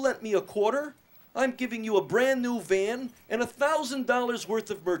 You lent me a quarter. I'm giving you a brand new van and $1,000 worth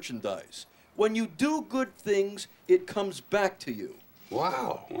of merchandise. When you do good things, it comes back to you.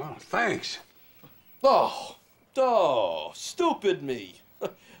 Wow, thanks. Oh, stupid me.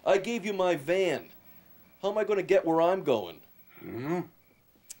 I gave you my van. How am I going to get where I'm going? What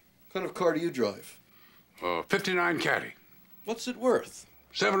kind of car do you drive? 59 Caddy. What's it worth?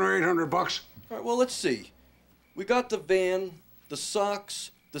 $700 or $800. All right, well, let's see. We got the van, the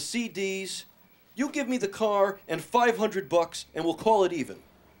socks, the CDs. You give me the car and $500, and we'll call it even.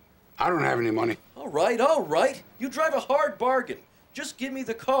 I don't have any money. All right. You drive a hard bargain. Just give me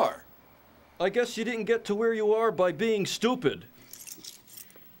the car. I guess you didn't get to where you are by being stupid.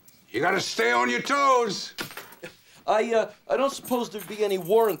 You gotta stay on your toes. I don't suppose there'd be any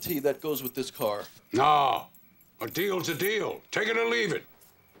warranty that goes with this car. No. A deal's a deal. Take it or leave it.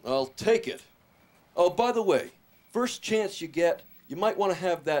 I'll take it. Oh, by the way, first chance you get, you might want to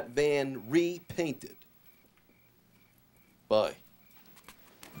have that van repainted. Bye.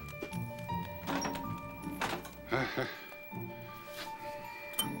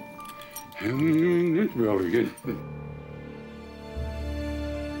 Really good.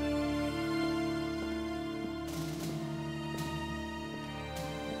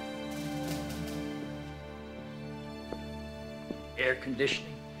 Air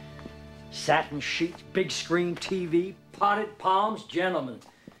conditioning, satin sheets, big screen TV, potted palms. Gentlemen,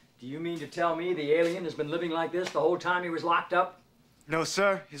 do you mean to tell me the alien has been living like this the whole time he was locked up? No,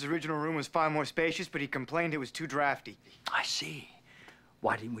 sir. His original room was far more spacious, but he complained it was too drafty. I see.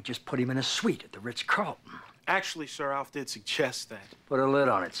 Why didn't we just put him in a suite at the Ritz-Carlton? Actually, sir, Alf did suggest that. Put a lid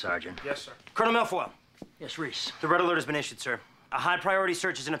on it, Sergeant. Yes, sir. Colonel Milfoil. Yes, Reese. The red alert has been issued, sir. A high-priority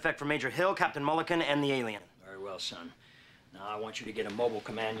search is in effect for Major Hill, Captain Mulligan, and the alien. Very well, son. Now, I want you to get a mobile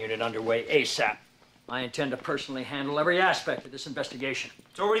command unit underway ASAP. I intend to personally handle every aspect of this investigation.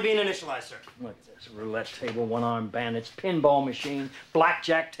 It's already being initialized, sir. Look at this. Roulette table, one-armed bandits, pinball machine,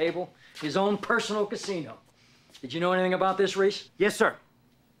 blackjack table, his own personal casino. Did you know anything about this, Reese? Yes, sir.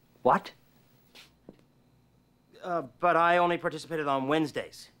 What? But I only participated on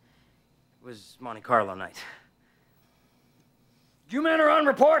Wednesdays. It was Monte Carlo night. You men are on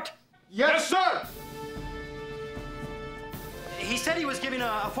report? Yes, sir! He said he was giving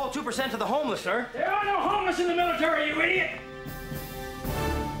a full 2% to the homeless, sir. There are no homeless in the military, you idiot!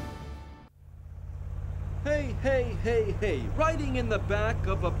 Hey, hey, hey, hey, riding in the back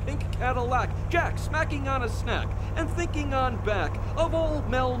of a pink Cadillac, Jack smacking on a snack and thinking on back of old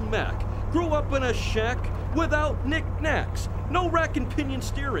Mel Mack. Grew up in a shack without knick-knacks, no rack and pinion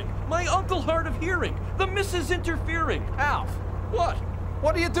steering, my uncle hard of hearing, the missus interfering. Alf, What?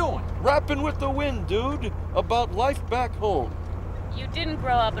 what are you doing? Rapping with the wind, dude, about life back home. You didn't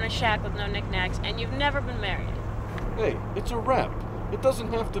grow up in a shack with no knickknacks, and you've never been married. Hey, it's a rap. It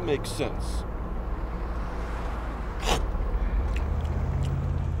doesn't have to make sense.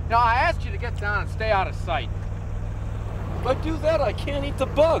 No, I asked you to get down and stay out of sight. If I do that, I can't eat the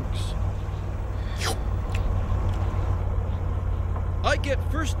bugs. I get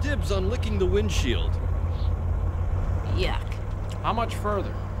first dibs on licking the windshield. Yuck. How much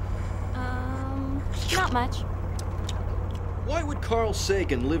further? Not much. Why would Carl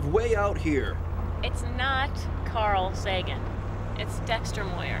Sagan live way out here? It's not Carl Sagan. It's Dexter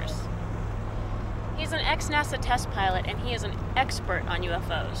Moyers. He's an ex-NASA test pilot, and he is an expert on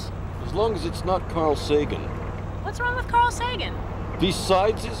UFOs. As long as it's not Carl Sagan. What's wrong with Carl Sagan?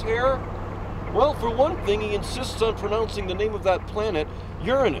 Besides his hair? Well, for one thing, he insists on pronouncing the name of that planet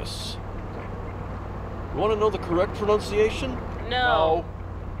Uranus. You want to know the correct pronunciation? No.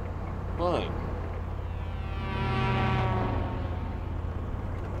 Fine.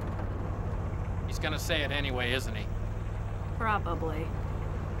 He's gonna say it anyway, isn't he? Probably.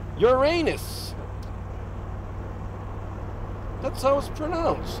 Uranus! That's how it's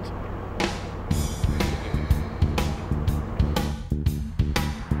pronounced.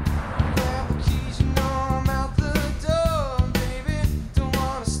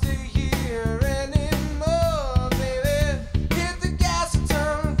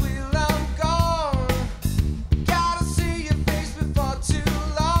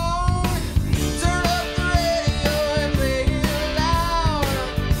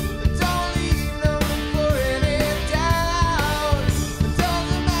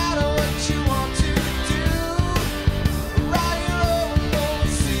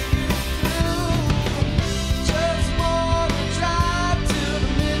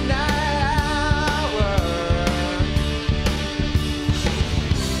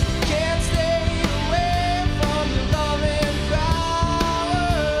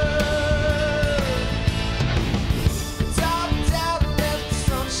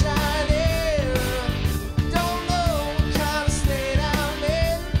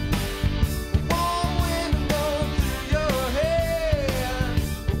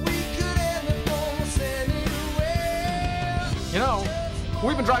 You know,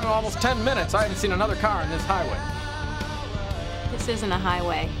 we've been driving almost 10 minutes. I haven't seen another car on this highway. This isn't a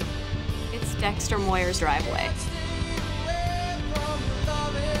highway. It's Dexter Moyer's driveway.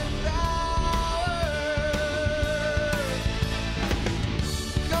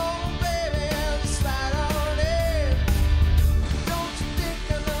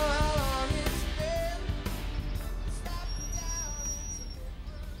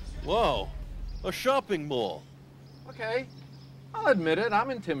 Wow, a shopping mall. Okay, I'll admit it, I'm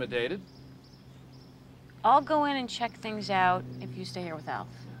intimidated. I'll go in and check things out if you stay here with Alf.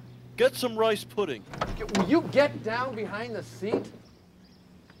 Get some rice pudding. Will you get down behind the seat?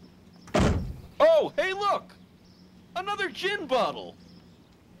 Oh, hey, look! Another gin bottle.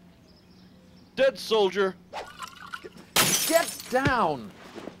 Dead soldier. Get down!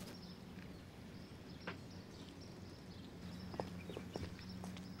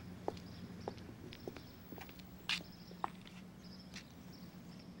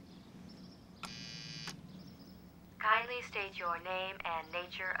 Kindly state your name and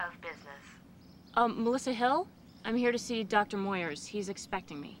nature of business. Melissa Hill? I'm here to see Dr. Moyers. He's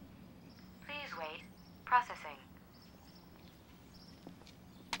expecting me. Please wait. Processing.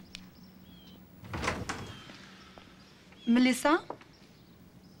 Melissa?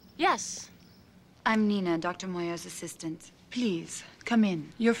 Yes. I'm Nina, Dr. Moyer's assistant. Please, come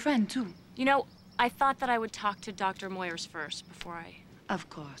in. Your friend, too. You know, I thought that I would talk to Dr. Moyers first before I... Of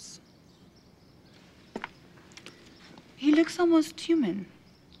course. He looks almost human.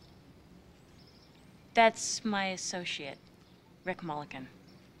 That's my associate, Rick Mulligan.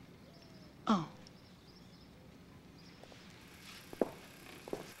 Oh.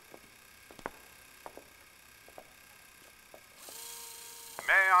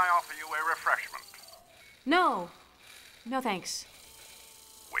 May I offer you a refreshment? No. No, thanks.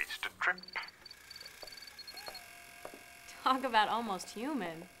 Wasted trip. Talk about almost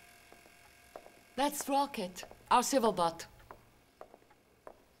human. That's Rocket, our civil bot.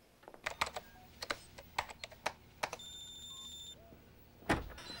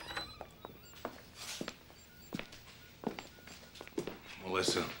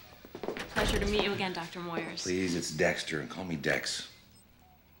 Melissa. Pleasure to meet you again, Dr. Moyers. Please, it's Dexter, and call me Dex.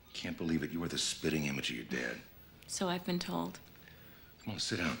 Can't believe it. You were the spitting image of your dad. So I've been told. Come on,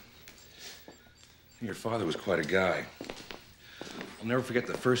 sit down. Your father was quite a guy. I'll never forget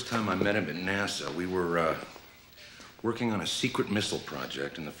the first time I met him at NASA. We were working on a secret missile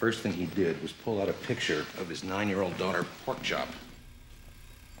project, and the first thing he did was pull out a picture of his 9-year-old daughter, Pork Chop.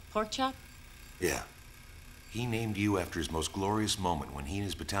 Pork chop? Yeah. He named you after his most glorious moment when he and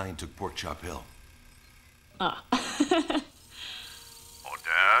his battalion took Pork Chop Hill. Ah. Hors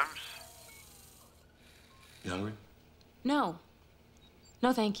d'oeuvres? You hungry? No.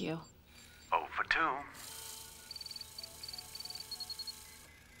 No, thank you. 0 for 2.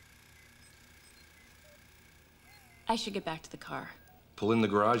 I should get back to the car. Pull in the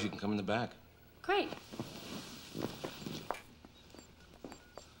garage, you can come in the back. Great.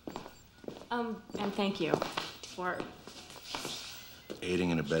 And thank you for...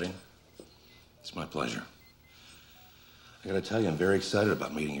 Aiding and abetting? It's my pleasure. I gotta tell you, I'm very excited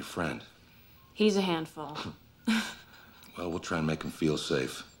about meeting your friend. He's a handful. Well, we'll try and make him feel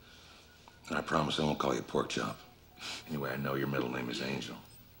safe. And I promise I won't call you Pork Chop. Anyway, I know your middle name is Angel.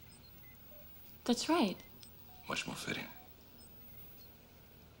 That's right. Much more fitting.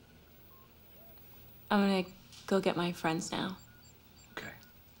 I'm gonna go get my friends now. Okay.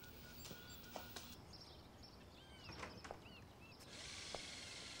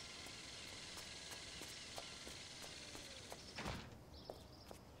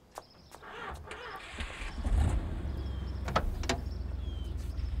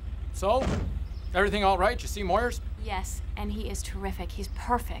 So, everything all right? You see Moyers? Yes, and he is terrific. He's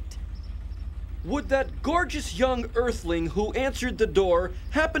perfect. Would that gorgeous young earthling who answered the door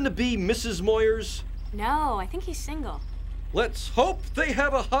happen to be Mrs. Moyers? No, I think he's single. Let's hope they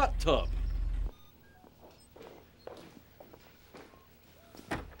have a hot tub.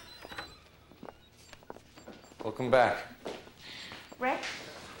 Welcome back. Rick,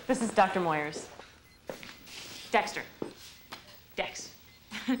 this is Dr. Moyers. Dexter. Dex.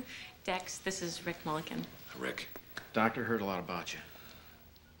 Dex, this is Rick Mulligan. Rick. Doctor heard a lot about you.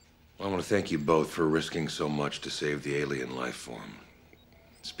 Well, I want to thank you both for risking so much to save the alien life form.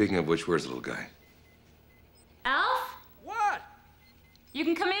 Speaking of which, where's the little guy? Alf? What? You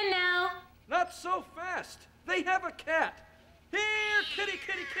can come in now. Not so fast. They have a cat. Here, kitty,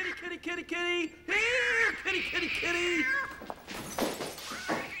 kitty, kitty, kitty, kitty, kitty. Here, kitty, kitty, kitty.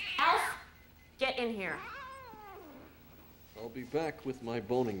 Alf, get in here. I'll be back with my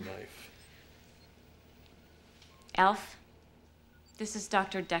boning knife. Alf, this is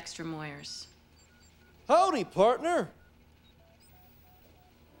Dr. Dexter Moyers. Howdy, partner.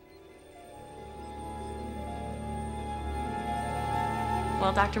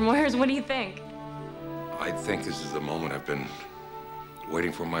 Well, Dr. Moyers, what do you think? I think this is the moment I've been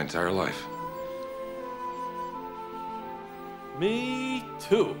waiting for my entire life. Me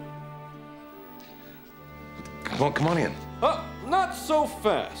too. Come on in. Not so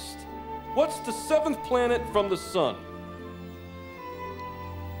fast. What's the 7th planet from the sun?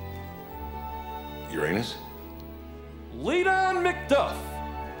 Uranus? Lead on, McDuff.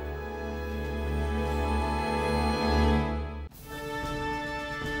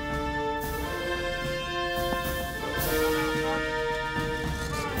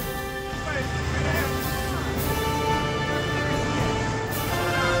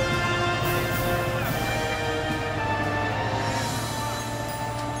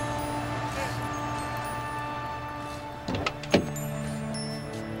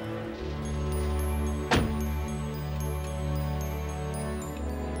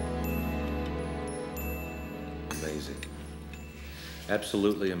 amazing.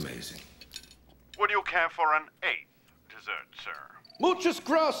 Absolutely amazing. Would you care for an 8th dessert, sir? Muchas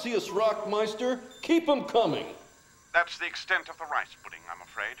gracias, Rockmeister. Keep 'em coming. That's the extent of the rice pudding, I'm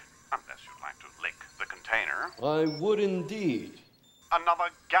afraid. Unless you'd like to lick the container. I would indeed. Another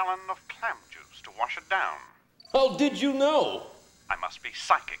gallon of clam juice to wash it down. How did you know? I must be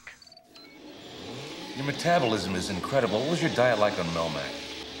psychic. Your metabolism is incredible. What was your diet like on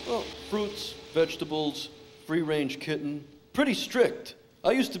Melmac? Well, fruits, vegetables, free-range kitten. Pretty strict.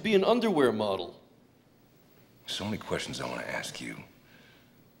 I used to be an underwear model. So many questions I want to ask you.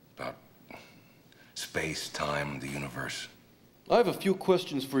 About space, time, the universe. I have a few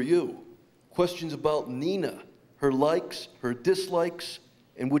questions for you. Questions about Nina. Her likes, her dislikes,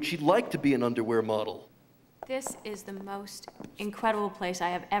 and would she like to be an underwear model? This is the most incredible place I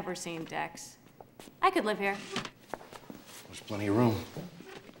have ever seen, Dex. I could live here. There's plenty of room.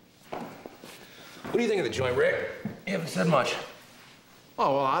 What do you think of the joint, Rick? You haven't said much.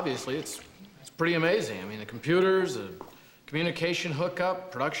 Oh, well, obviously, it's pretty amazing. I mean, the computers, the communication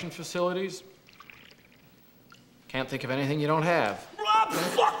hookup, production facilities. Can't think of anything you don't have.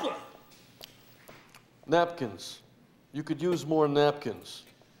 Napkins. You could use more napkins.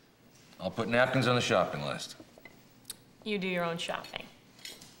 I'll put napkins on the shopping list. You do your own shopping.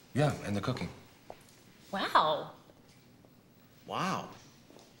 Yeah, and the cooking. Wow. Wow.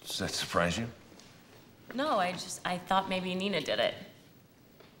 Does that surprise you? No, I thought maybe Nina did it.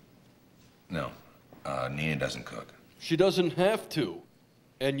 No, Nina doesn't cook. She doesn't have to,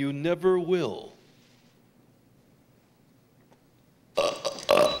 and you never will.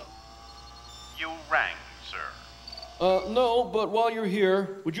 You rang, sir. No, but while you're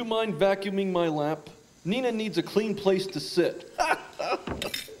here, would you mind vacuuming my lap? Nina needs a clean place to sit.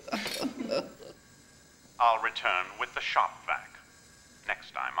 I'll return with the shop vac.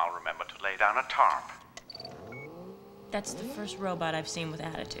 Next time, I'll remember to lay down a tarp. That's the first robot I've seen with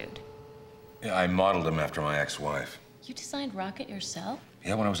attitude. Yeah, I modeled him after my ex-wife. You designed Rocket yourself?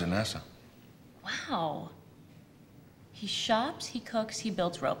 Yeah, when I was at NASA. Wow. He shops, he cooks, he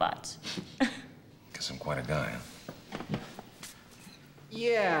builds robots. Guess I'm quite a guy, huh?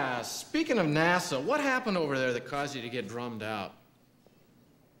 Yeah, speaking of NASA, what happened over there that caused you to get drummed out?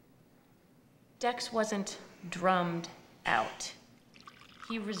 Dex wasn't drummed out.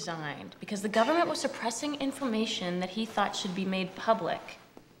 He resigned because the government was suppressing information that he thought should be made public.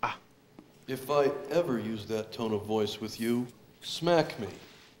 If I ever use that tone of voice with you, smack me.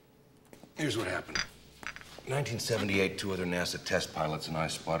 Here's what happened. 1978, 2 other NASA test pilots and I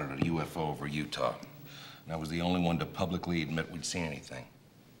spotted a UFO over Utah. And I was the only one to publicly admit we'd seen anything.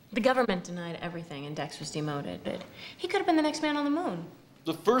 The government denied everything and Dex was demoted. He could have been the next man on the moon.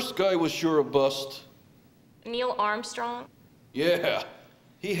 The first guy was sure a bust. Neil Armstrong? Yeah,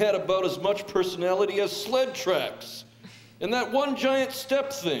 he had about as much personality as sled tracks. And that one giant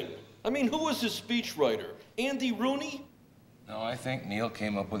step thing. I mean, who was his speechwriter? Andy Rooney? No, I think Neil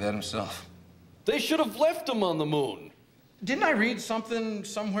came up with that himself. They should have left him on the moon. Didn't I read something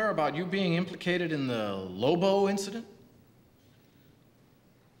somewhere about you being implicated in the Lobo incident?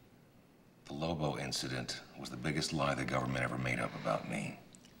 The Lobo incident was the biggest lie the government ever made up about me.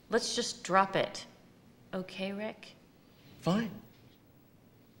 Let's just drop it. Okay, Rick? Fine.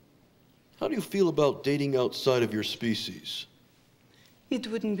 How do you feel about dating outside of your species? It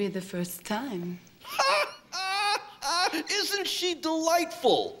wouldn't be the first time. Isn't she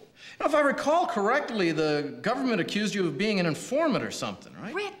delightful? Now, if I recall correctly, the government accused you of being an informant or something,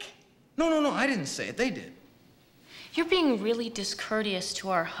 right? Rick! No, I didn't say it. They did. You're being really discourteous to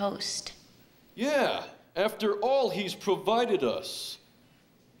our host. Yeah, after all he's provided us.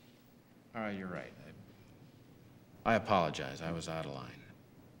 All right, you're right. I apologize. I was out of line.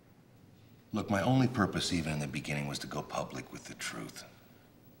 Look, my only purpose, even in the beginning, was to go public with the truth.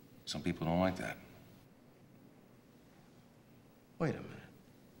 Some people don't like that. Wait a minute.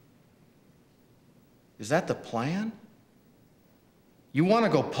 Is that the plan? You want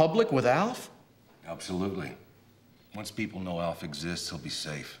to go public with Alf? Absolutely. Once people know Alf exists, he'll be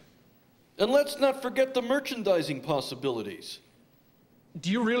safe. And let's not forget the merchandising possibilities. Do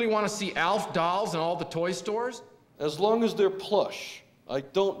you really want to see Alf dolls in all the toy stores? As long as they're plush. I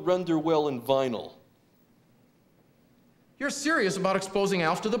don't render well in vinyl. You're serious about exposing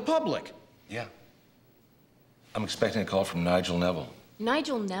Alf to the public? Yeah. I'm expecting a call from Nigel Neville.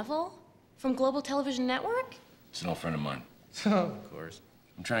 Nigel Neville? From Global Television Network? He's an old friend of mine. Of course.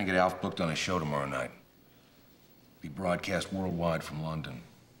 I'm trying to get Alf booked on a show tomorrow night. Be broadcast worldwide from London.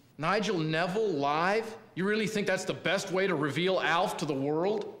 Nigel Neville live? You really think that's the best way to reveal Alf to the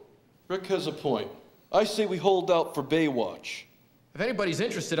world? Rick has a point. I say we hold out for Baywatch. If anybody's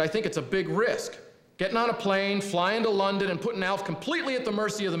interested, I think it's a big risk. Getting on a plane, flying to London, and putting Alf completely at the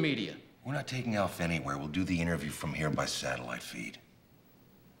mercy of the media. We're not taking Alf anywhere. We'll do the interview from here by satellite feed.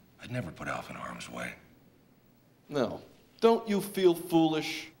 I'd never put Alf in harm's way. No. Don't you feel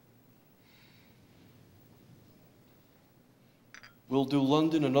foolish? We'll do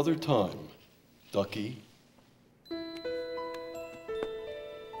London another time, Ducky.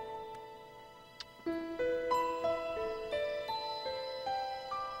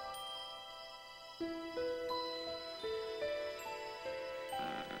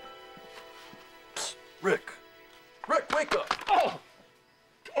 Rick! Rick, wake up! Oh!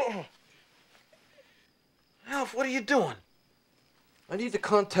 Oh! Alf, what are you doing? I need to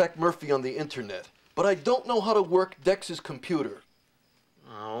contact Murphy on the internet, but I don't know how to work Dex's computer.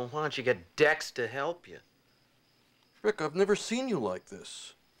 Oh, why don't you get Dex to help you? Rick, I've never seen you like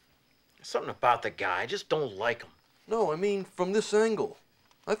this. There's something about the guy. I just don't like him. No, I mean from this angle.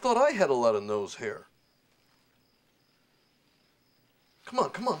 I thought I had a lot of nose hair. Come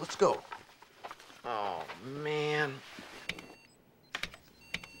on, let's go. Oh, man.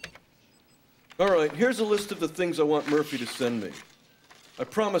 All right, here's a list of the things I want Murphy to send me. I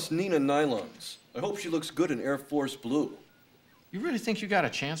promised Nina nylons. I hope she looks good in Air Force blue. You really think you got a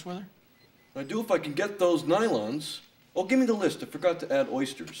chance with her? I do if I can get those nylons. Oh, give me the list. I forgot to add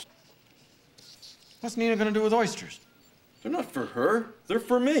oysters. What's Nina gonna do with oysters? They're not for her. They're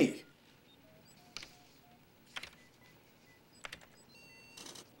for me.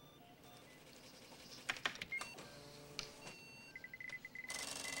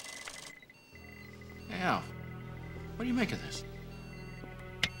 Hey, Alf, what do you make of this?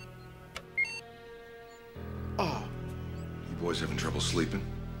 Oh. You boys having trouble sleeping?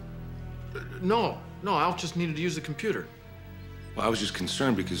 No, Alf just needed to use the computer. Well, I was just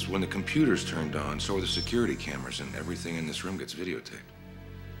concerned because when the computer's turned on, so are the security cameras, and everything in this room gets videotaped.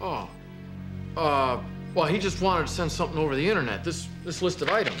 Oh. Well, he just wanted to send something over the internet, this list of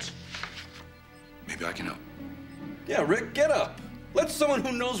items. Maybe I can help. Yeah, Rick, get up. Let someone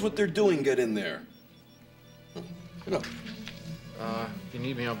who knows what they're doing get in there. Get up. If you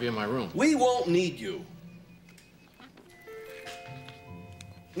need me, I'll be in my room. We won't need you.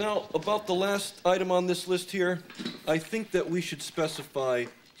 Now, about the last item on this list here, I think that we should specify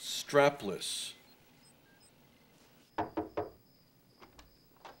strapless.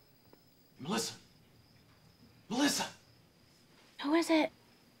 Melissa! Melissa! Who is it?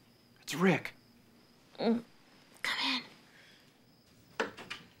 It's Rick. Come in.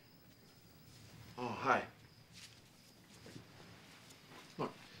 Oh, hi.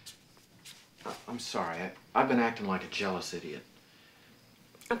 Look, I'm sorry. I've been acting like a jealous idiot.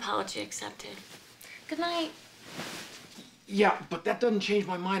 Apology accepted. Good night. Yeah, but that doesn't change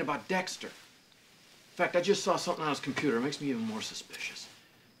my mind about Dexter. In fact, I just saw something on his computer. It makes me even more suspicious.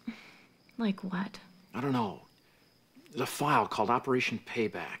 Like what? I don't know. There's a file called Operation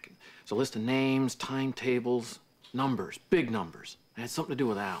Payback. It's a list of names, timetables, numbers, big numbers. It had something to do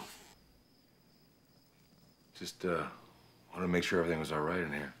with Alf. Just, wanted to make sure everything was all right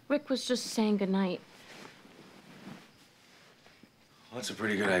in here. Rick was just saying goodnight. Well, that's a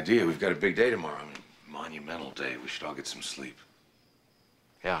pretty good idea. We've got a big day tomorrow. I mean, monumental day. We should all get some sleep.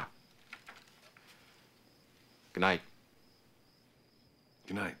 Yeah. Good night.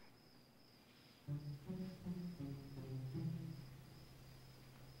 Good night.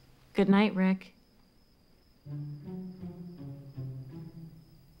 Good night, Rick.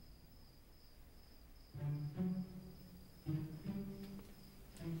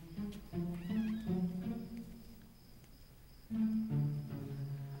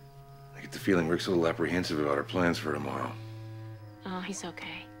 I get the feeling Rick's a little apprehensive about our plans for tomorrow. Oh, he's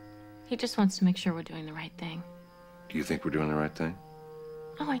okay. He just wants to make sure we're doing the right thing. Do you think we're doing the right thing?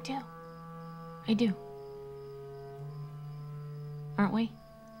 Oh, I do. I do. Aren't we?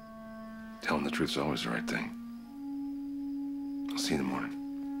 Telling the truth's always the right thing. I'll see you in the morning.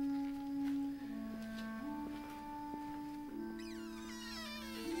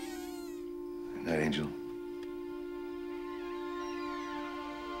 Good night, Angel.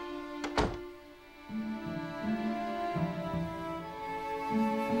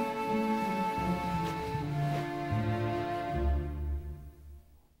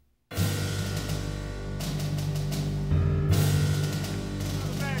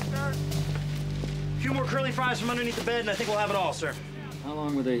 A few more curly fries from underneath the bed, and I think we'll have it all, sir. How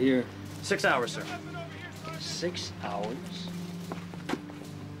long were they here? 6 hours, sir. 6 hours?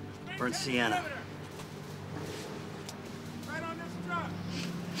 We're in Siena. We're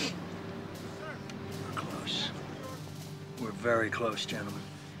close. We're very close, gentlemen.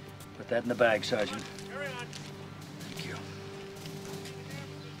 Put that in the bag, Sergeant. Thank you.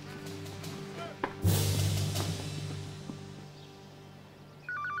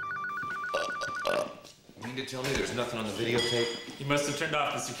 mean to tell me there's nothing on the videotape? You must have turned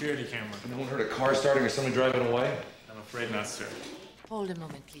off the security camera. No one heard a car starting or someone driving away? I'm afraid not, sir. Hold a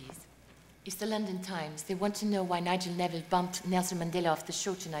moment, please. It's the London Times. They want to know why Nigel Neville bumped Nelson Mandela off the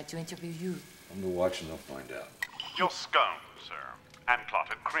show tonight to interview you. I'm to watch and they'll find out. Your scone, sir, and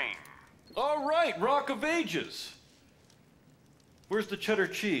clotted cream. All right, Rock of Ages. Where's the cheddar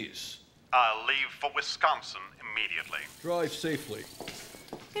cheese? I'll leave for Wisconsin immediately. Drive safely.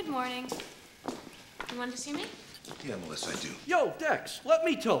 Good morning. You wanted to see me? Yeah, Melissa, I do. Yo, Dex, let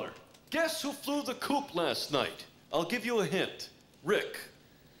me tell her. Guess who flew the coop last night? I'll give you a hint. Rick.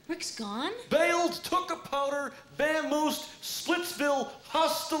 Rick's gone? Bailed, took a powder, bamboozed, Splitsville,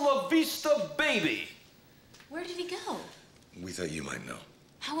 hasta la vista, baby. Where did he go? We thought you might know.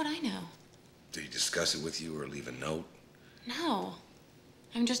 How would I know? Did he discuss it with you or leave a note? No.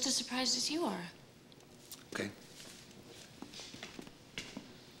 I'm just as surprised as you are. Okay.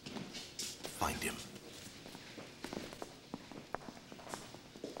 Find him.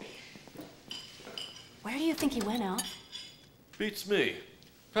 Where do you think he went, Alf? Beats me.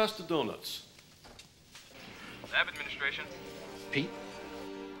 Pass the donuts. Lab administration. Pete?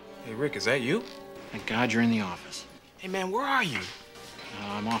 Hey, Rick, is that you? Thank God you're in the office. Hey, man, where are you?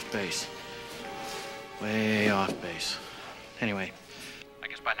 I'm off base. Way off base. Anyway. I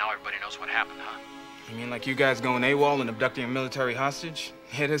guess by now everybody knows what happened, huh? You mean like you guys going AWOL and abducting a military hostage?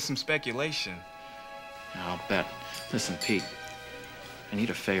 Yeah, there's some speculation. I'll bet. Listen, Pete, I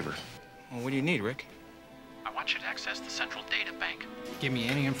need a favor. Well, what do you need, Rick? I want you to access the central data bank. Give me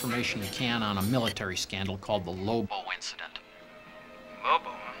any information you can on a military scandal called the Lobo incident. Lobo,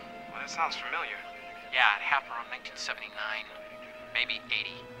 huh? Well, that sounds familiar. Yeah, it happened around 1979, maybe 80.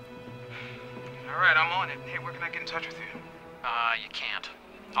 All right, I'm on it. Hey, where can I get in touch with you? You can't.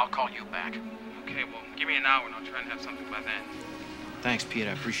 I'll call you back. Okay, well, give me an hour and I'll try and have something by then. Thanks, Pete.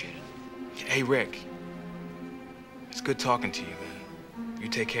 I appreciate it. Hey, Rick. It's good talking to you, man. You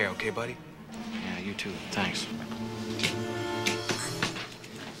take care, okay, buddy? Yeah, you too. Thanks.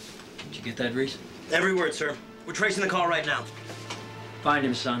 Did you get that, Reese? Every word, sir. We're tracing the call right now. Find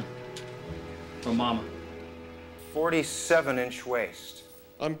him, son. From Mama. 47-inch waist.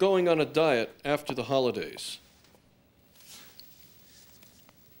 I'm going on a diet after the holidays.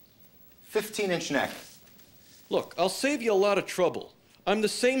 15-inch neck. Look, I'll save you a lot of trouble. I'm the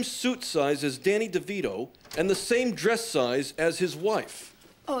same suit size as Danny DeVito and the same dress size as his wife.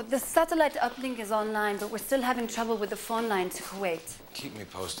 Oh, the satellite uplink is online, but we're still having trouble with the phone line to Kuwait. Keep me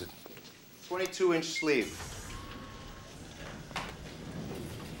posted. 22-inch sleeve.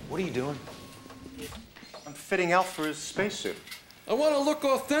 What are you doing? I'm fitting Alf for his spacesuit. I want to look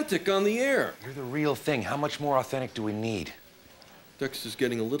authentic on the air. You're the real thing. How much more authentic do we need? Dex is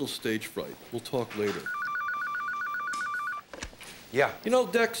getting a little stage fright. We'll talk later. Yeah. You know,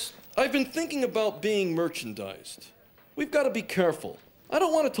 Dex, I've been thinking about being merchandised. We've got to be careful. I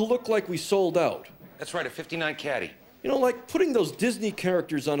don't want it to look like we sold out. That's right, a 59 caddy. You know, like putting those Disney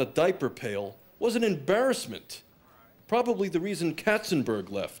characters on a diaper pail was an embarrassment. Probably the reason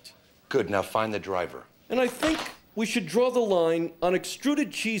Katzenberg left. Good, now find the driver. And I think we should draw the line on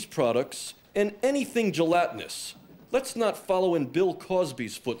extruded cheese products and anything gelatinous. Let's not follow in Bill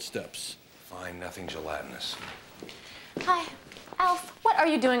Cosby's footsteps. Fine, nothing gelatinous. Hi. Alf, what are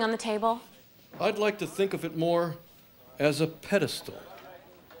you doing on the table? I'd like to think of it more as a pedestal.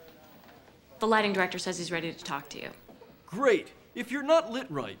 The lighting director says he's ready to talk to you. Great. If you're not lit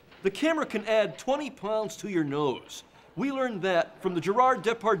right, the camera can add 20 pounds to your nose. We learned that from the Gerard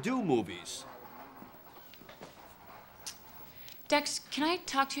Depardieu movies. Dex, can I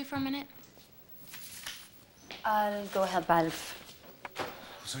talk to you for a minute? I'll go help Alf.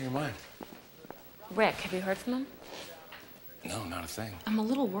 What's on your mind? Rick, have you heard from him? No, not a thing. I'm a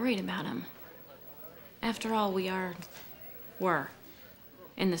little worried about him. After all, were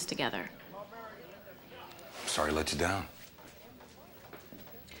in this together. Sorry to let you down.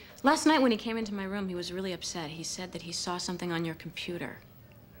 Last night when he came into my room, he was really upset. He said that he saw something on your computer.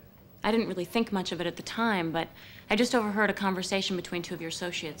 I didn't really think much of it at the time, but I just overheard a conversation between two of your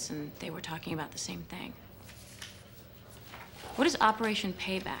associates, and they were talking about the same thing. What is Operation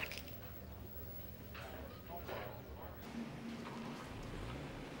Payback?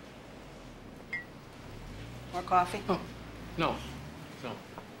 More coffee? Oh, no.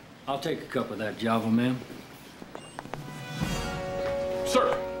 I'll take a cup of that Java, ma'am.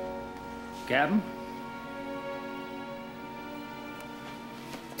 Sir. Captain?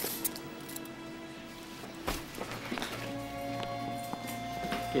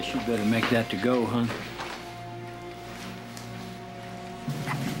 Guess you better make that to go, huh?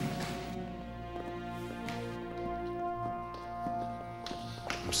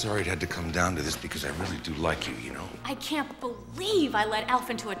 I'm sorry it had to come down to this because I really do like you, you know? I can't believe I let Alf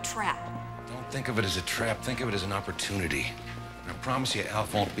into a trap. Don't think of it as a trap. Think of it as an opportunity. And I promise you,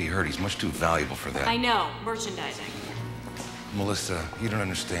 Alf won't be hurt. He's much too valuable for that. I know, merchandising. Melissa, you don't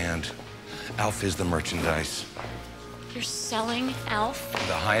understand. Alf is the merchandise. You're selling Alf?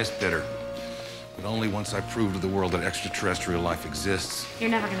 The highest bidder. But only once I prove to the world that extraterrestrial life exists. You're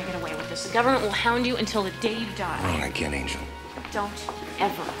never gonna get away with this. The government will hound you until the day you die. Wrong again, Angel. Don't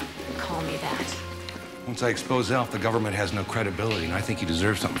ever call me that. Once I expose Alf, the government has no credibility, and I think you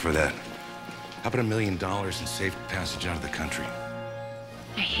deserve something for that. How about $1 million and safe passage out of the country?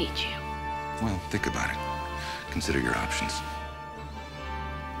 I hate you. Well, think about it. Consider your options.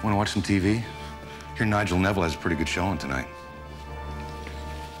 Want to watch some TV? Here, Nigel Neville has a pretty good showing tonight.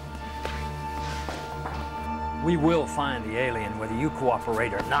 We will find the alien, whether you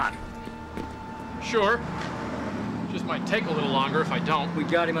cooperate or not. Sure. Just might take a little longer if I don't. We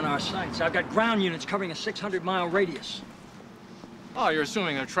got him in our sights. I've got ground units covering a 600-mile radius. Oh, you're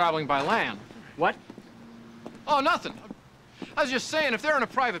assuming they're traveling by land. What? Oh, nothing. I was just saying, if they're in a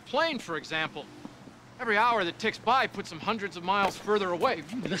private plane, for example, every hour that ticks by puts them hundreds of miles further away.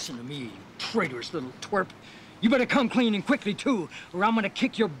 You listen to me, you traitorous little twerp. You better come clean and quickly, too, or I'm gonna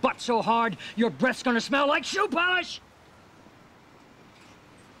kick your butt so hard, your breath's gonna smell like shoe polish!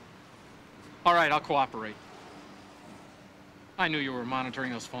 All right, I'll cooperate. I knew you were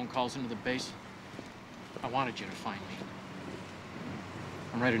monitoring those phone calls into the base. I wanted you to find me.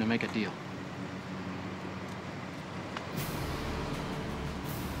 I'm ready to make a deal.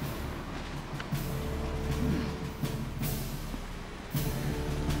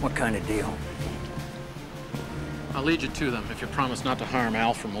 What kind of deal? I'll lead you to them if you promise not to harm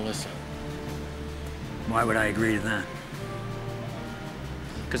Alf or Melissa. Why would I agree to that?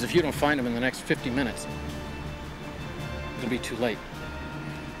 Because if you don't find them in the next 50 minutes, it'll be too late.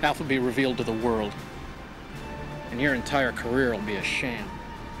 Alf will be revealed to the world, and your entire career will be a sham.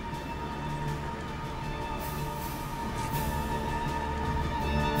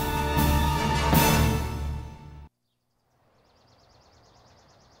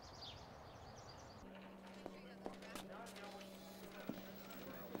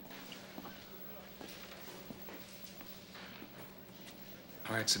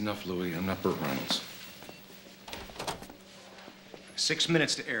 All right, it's enough, Louis. I'm not Burt Reynolds. 6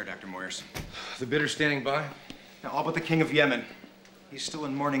 minutes to air, Dr. Moyers. The bidder standing by? Now, all but the King of Yemen. He's still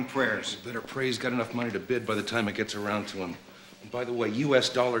in morning prayers. The bidder prays got enough money to bid by the time it gets around to him. And by the way, U.S.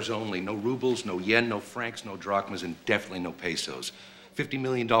 dollars only. No rubles, no yen, no francs, no drachmas, and definitely no pesos. $50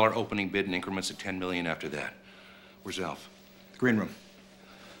 million opening bid in increments of $10 million after that. Where's Alf? The green room.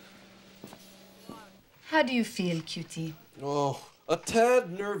 How do you feel, cutie? Oh, a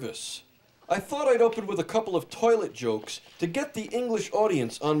tad nervous. I thought I'd open with a couple of toilet jokes to get the English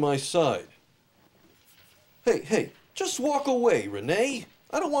audience on my side. Hey, just walk away, Renee.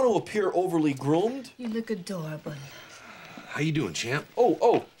 I don't want to appear overly groomed. You look adorable. How you doing, champ?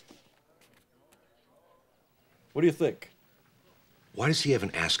 Oh. What do you think? Why does he have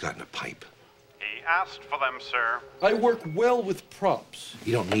an ascot and a pipe? He asked for them, sir. I work well with props.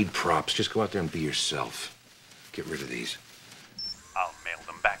 You don't need props. Just go out there and be yourself. Get rid of these. I'll mail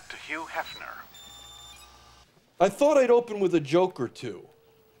them back to Hugh Hefner. I thought I'd open with a joke or two.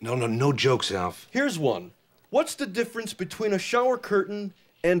 No jokes, Alf. Here's one. What's the difference between a shower curtain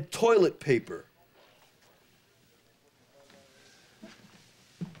and toilet paper?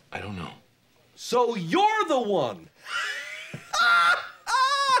 I don't know. So you're the one!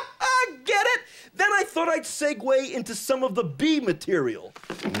 Get it? Then I thought I'd segue into some of the B material.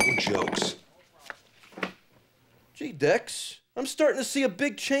 No jokes. Gee, Dex, I'm starting to see a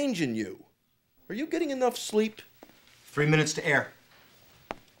big change in you. Are you getting enough sleep? 3 minutes to air.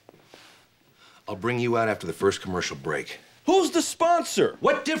 I'll bring you out after the first commercial break. Who's the sponsor?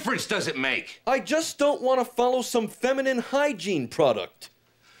 What difference does it make? I just don't want to follow some feminine hygiene product.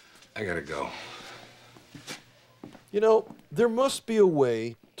 I gotta go. You know, there must be a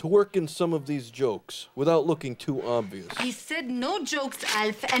way to work in some of these jokes without looking too obvious. He said no jokes,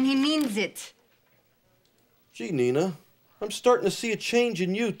 Alf, and he means it. Gee, Nina, I'm starting to see a change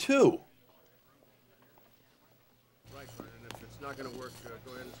in you, too. Right, Vernon. If it's not going to work,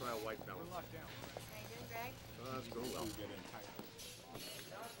 go ahead and try a white belt. Let's go well.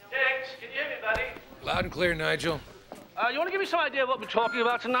 Dex, can you hear me, buddy? Loud and clear, Nigel. You want to give me some idea of what we're talking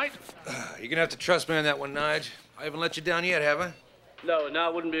about tonight? You're gonna have to trust me on that one, Nige. I haven't let you down yet, have I? No,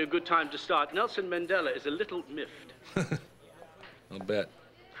 now wouldn't be a good time to start. Nelson Mandela is a little miffed. I'll bet.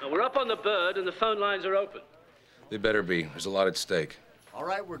 Now, we're up on the bird and the phone lines are open. They better be. There's a lot at stake. All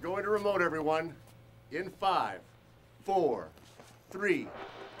right, we're going to remote, everyone. In 5, 4, 3,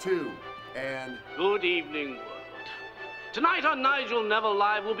 2, and... Good evening, world. Tonight on Nigel Neville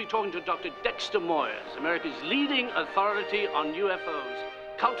Live, we'll be talking to Dr. Dexter Moyers, America's leading authority on UFOs,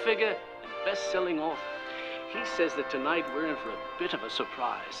 cult figure and best-selling author. He says that tonight we're in for a bit of a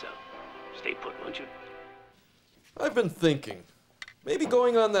surprise, so stay put, won't you? I've been thinking, maybe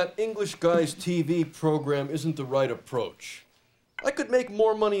going on that English guy's TV program isn't the right approach. I could make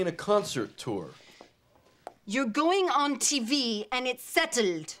more money in a concert tour. You're going on TV and it's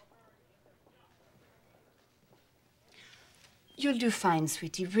settled. You'll do fine,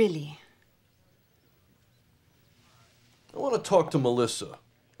 sweetie, really. I want to talk to Melissa.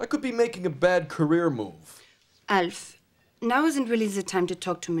 I could be making a bad career move. Alf, now isn't really the time to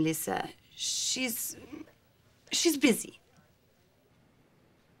talk to Melissa. She's busy.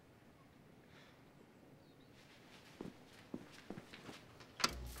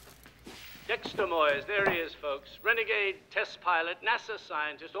 Dexter Moyers, there he is, folks. Renegade, test pilot, NASA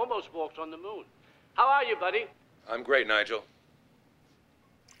scientist, almost walked on the moon. How are you, buddy? I'm great, Nigel.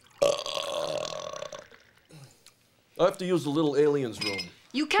 I have to use the little alien's room.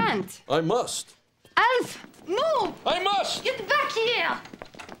 You can't. I must. Alf, move! I must! Get back here!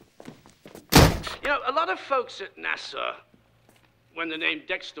 You know, a lot of folks at NASA, when the name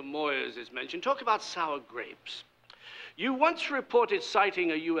Dexter Moyers is mentioned, talk about sour grapes. You once reported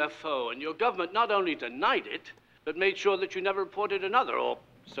sighting a UFO, and your government not only denied it, but made sure that you never reported another, or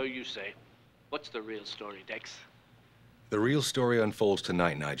so you say. What's the real story, Dex? The real story unfolds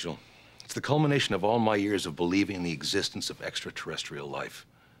tonight, Nigel. It's the culmination of all my years of believing in the existence of extraterrestrial life.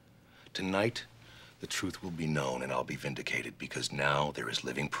 Tonight, the truth will be known, and I'll be vindicated, because now there is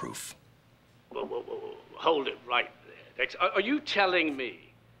living proof. Whoa, whoa, whoa, whoa. Hold it right there, Dex. Are you telling me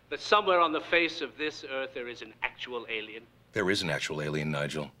that somewhere on the face of this Earth there is an actual alien? There is an actual alien,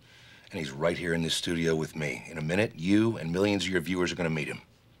 Nigel, and he's right here in this studio with me. In a minute, you and millions of your viewers are going to meet him.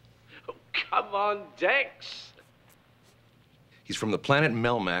 Oh, come on, Dex. He's from the planet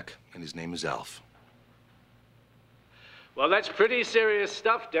Melmac, and his name is ALF. Well, that's pretty serious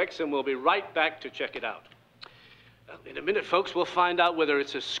stuff, Dex, and we'll be right back to check it out. In a minute, folks, we'll find out whether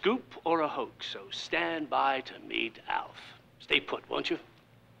it's a scoop or a hoax, so stand by to meet ALF. Stay put, won't you?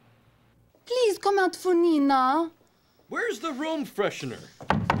 Please come out for Nina. Where's the room freshener?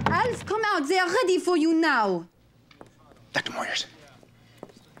 Alf, come out. They are ready for you now. Dr. Moyers.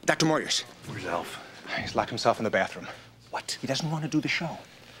 Dr. Moyers. Where's ALF? He's locked himself in the bathroom. What? He doesn't want to do the show.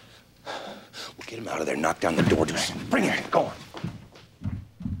 We'll get him out of there, knock down the door. Just bring it. Go on.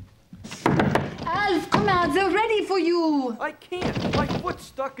 Alf, come out. They're ready for you. I can't. My foot's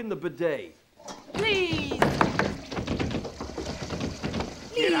stuck in the bidet. Please.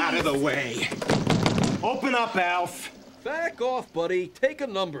 Get out of the way. Open up, Alf. Back off, buddy. Take a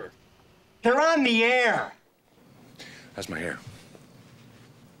number. They're on the air. How's my hair?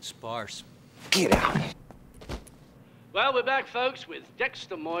 Sparse. Get out. Well, we're back, folks, with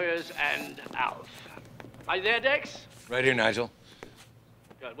Dexter Moyers and ALF. Are you there, Dex? Right here, Nigel.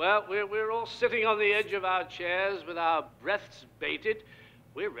 Good. Well, we're all sitting on the edge of our chairs with our breaths bated.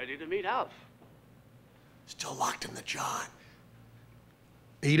 We're ready to meet ALF. Still locked in the John.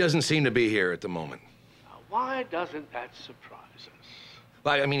 He doesn't seem to be here at the moment. Now, why doesn't that surprise us?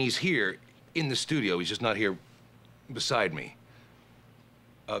 I mean, he's here in the studio. He's just not here beside me.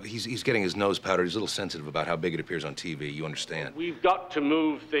 He's getting his nose powdered. He's a little sensitive about how big it appears on TV. You understand? We've got to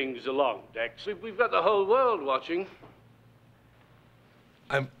move things along, Dex. We've got the whole world watching.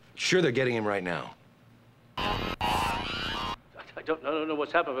 I'm sure they're getting him right now. I don't know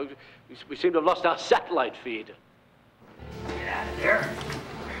what's happened. We seem to have lost our satellite feed. Get out of there.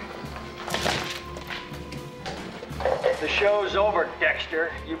 The show's over,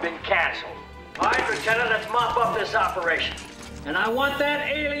 Dexter. You've been canceled. All right, Lieutenant, let's mop up this operation. And I want that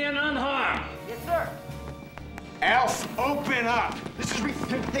alien unharmed. Yes, sir. Alf, open up. This is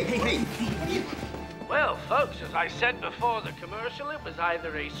hey. Well, folks, as I said before the commercial, it was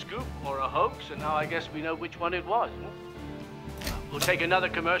either a scoop or a hoax, and now I guess we know which one it was. We'll take another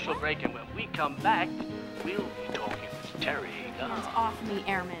commercial break, and when we come back, we'll be talking with Terry. Hands off me,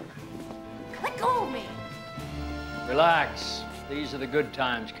 Airman. Let go of me. Relax. These are the good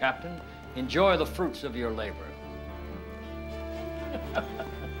times, Captain. Enjoy the fruits of your labor.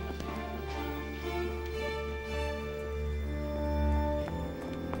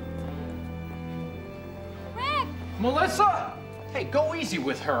 Rick! Melissa! Hey, go easy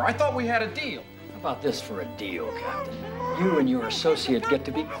with her. I thought we had a deal. How about this for a deal, Captain? You and your associate get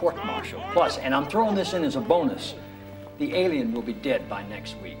to be court-martialed. Plus, and I'm throwing this in as a bonus, the alien will be dead by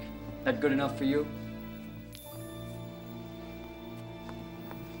next week. That good enough for you?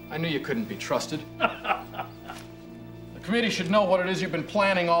 I knew you couldn't be trusted. A The committee should know what it is you've been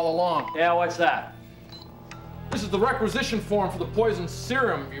planning all along. Yeah, what's that? This is the requisition form for the poison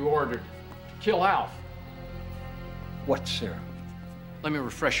serum you ordered to kill Alf. What serum? Let me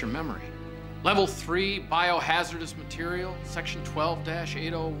refresh your memory. Level 3 biohazardous material, section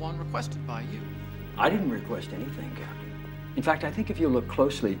 12-801, requested by you. I didn't request anything, Captain. In fact, I think if you look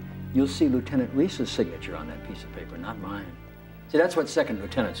closely, you'll see Lieutenant Reese's signature on that piece of paper, not mine. See, that's what second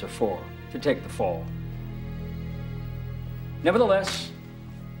lieutenants are for, to take the fall. Nevertheless,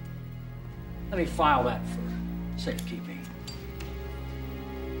 let me file that for safekeeping.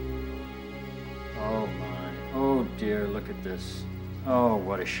 Oh, my. Oh, dear, look at this. Oh,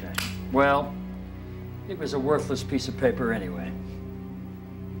 what a shame. Well, it was a worthless piece of paper anyway.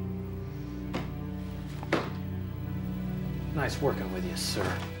 Nice working with you, sir.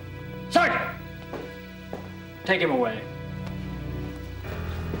 Sergeant! Take him away.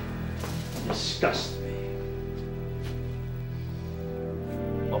 Disgust me.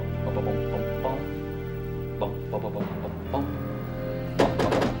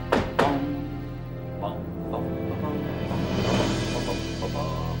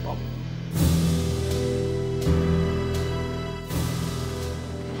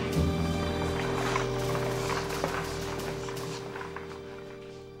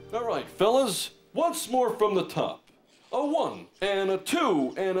 All right, fellas, once more from the top. A 1 and a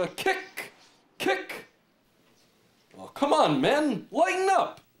 2 and a kick, kick. Oh, come on, men, lighten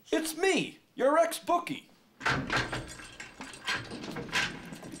up. It's me, your ex-bookie.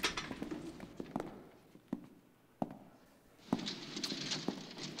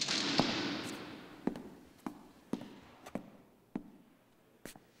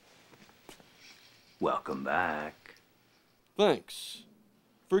 Welcome back. Thanks.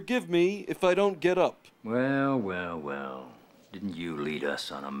 Forgive me if I don't get up. Well, well, well. Didn't you lead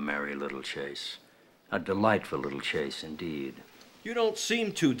us on a merry little chase? A delightful little chase indeed. You don't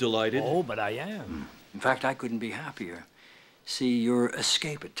seem too delighted. Oh, but I am. In fact, I couldn't be happier. See, your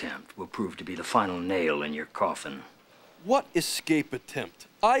escape attempt will prove to be the final nail in your coffin. What escape attempt?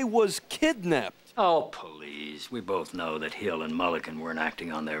 I was kidnapped. Oh, please. We both know that Hill and Mulligan weren't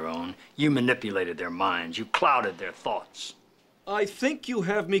acting on their own. You manipulated their minds. You clouded their thoughts. I think you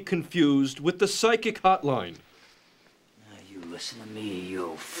have me confused with the psychic hotline. Now, you listen to me,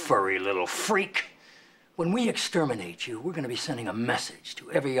 you furry little freak. When we exterminate you, we're going to be sending a message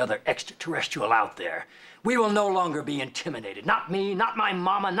to every other extraterrestrial out there. We will no longer be intimidated. Not me, not my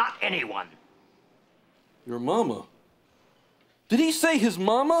mama, not anyone. Your mama? Did he say his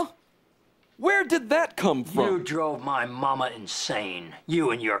mama? Where did that come from? You drove my mama insane.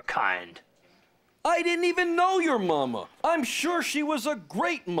 You and your kind. I didn't even know your mama. I'm sure she was a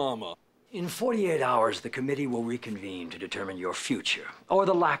great mama. In 48 hours, the committee will reconvene to determine your future, or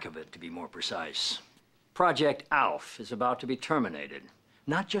the lack of it, to be more precise. Project ALF is about to be terminated.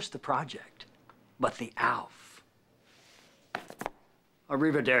 Not just the project, but the ALF.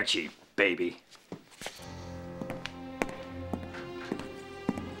 Arrivederci, baby.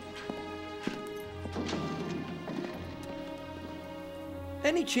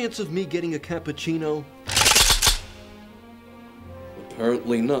 Any chance of me getting a cappuccino?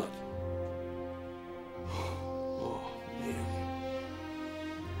 Apparently not. Oh, man.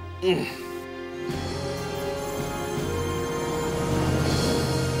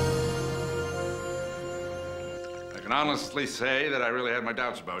 I can honestly say that I really had my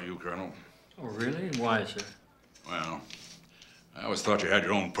doubts about you, Colonel. Oh, really? Why, sir? Well, I always thought you had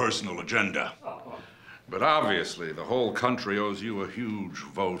your own personal agenda. But obviously, the whole country owes you a huge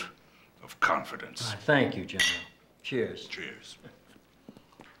vote of confidence. Thank you, General. Cheers. Cheers.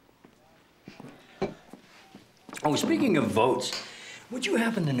 Oh, speaking of votes, would you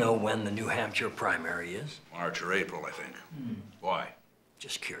happen to know when the New Hampshire primary is? March or April, I think. Why?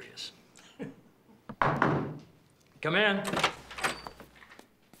 Just curious. Come in.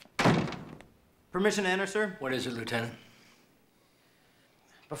 Permission to enter, sir? What is it, Lieutenant?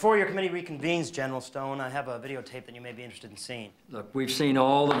 Before your committee reconvenes, General Stone, I have a videotape that you may be interested in seeing. Look, we've seen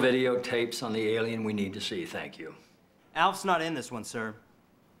all the videotapes on the alien we need to see, thank you. Alf's not in this one, sir.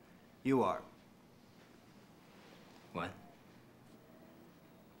 You are. What?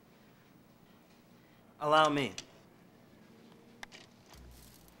 Allow me.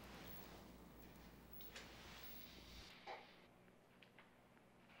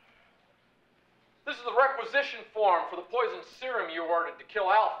 This is the requisition form for the poison serum you ordered to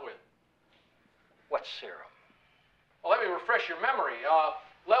kill Alf with. What serum? Well, let me refresh your memory.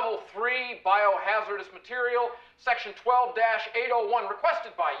 Level 3 biohazardous material, section 12-801,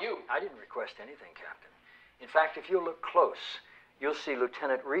 requested by you. I didn't request anything, Captain. In fact, if you look close, you'll see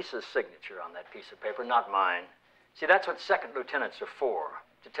Lieutenant Reese's signature on that piece of paper, not mine. See, that's what second lieutenants are for,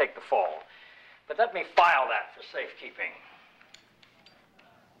 to take the fall. But let me file that for safekeeping.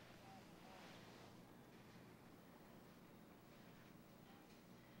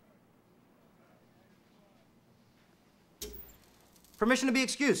 Permission to be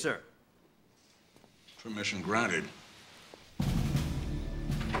excused, sir. Permission granted.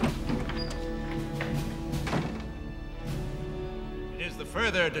 It is the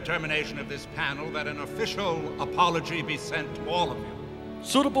further determination of this panel that an official apology be sent to all of you.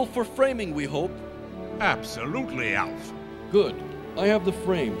 Suitable for framing, we hope. Absolutely, Alf. Good. I have the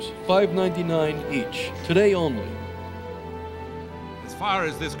frames, $5.99 each, today only. As far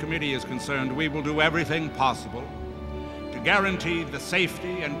as this committee is concerned, we will do everything possible to guarantee the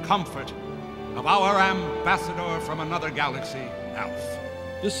safety and comfort of our ambassador from another galaxy, Alf.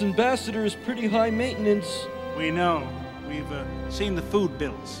 This ambassador is pretty high maintenance. We know. We've seen the food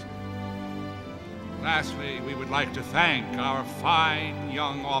bills. Lastly, we would like to thank our fine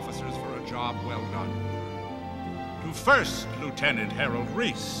young officers for a job well done. To First Lieutenant Harold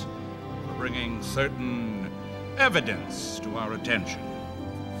Reese for bringing certain evidence to our attention.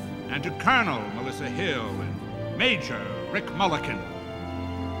 And to Colonel Melissa Hill and Major Rick Mulliken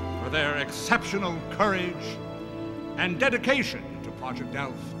for their exceptional courage and dedication to Project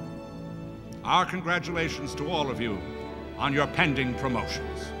ALF. Our congratulations to all of you on your pending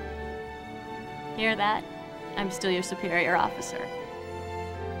promotions. Hear that? I'm still your superior officer.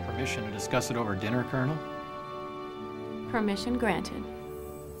 Permission to discuss it over dinner, Colonel? Permission granted.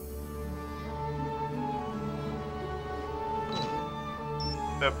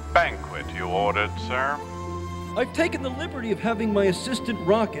 The banquet you ordered, sir? I've taken the liberty of having my assistant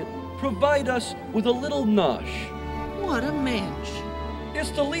Rocket provide us with a little nosh. What a mensch.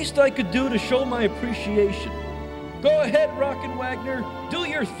 It's the least I could do to show my appreciation. Go ahead, Rocket Wagner, do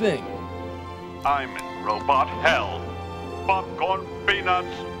your thing. I'm in robot hell. Popcorn,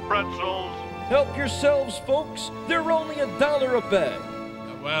 peanuts, pretzels. Help yourselves, folks. They're only $1 a bag.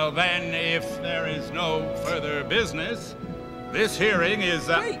 Well, then, if there is no further business, this hearing is...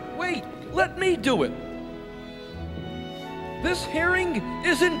 Wait, let me do it. This hearing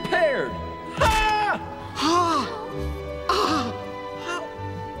is impaired. Ha!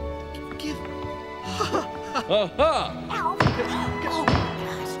 Aha!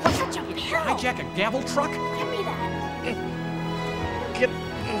 Hijack a gavel truck? Give me that.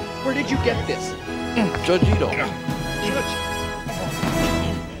 Where did you get this? Judge Ito. Judge.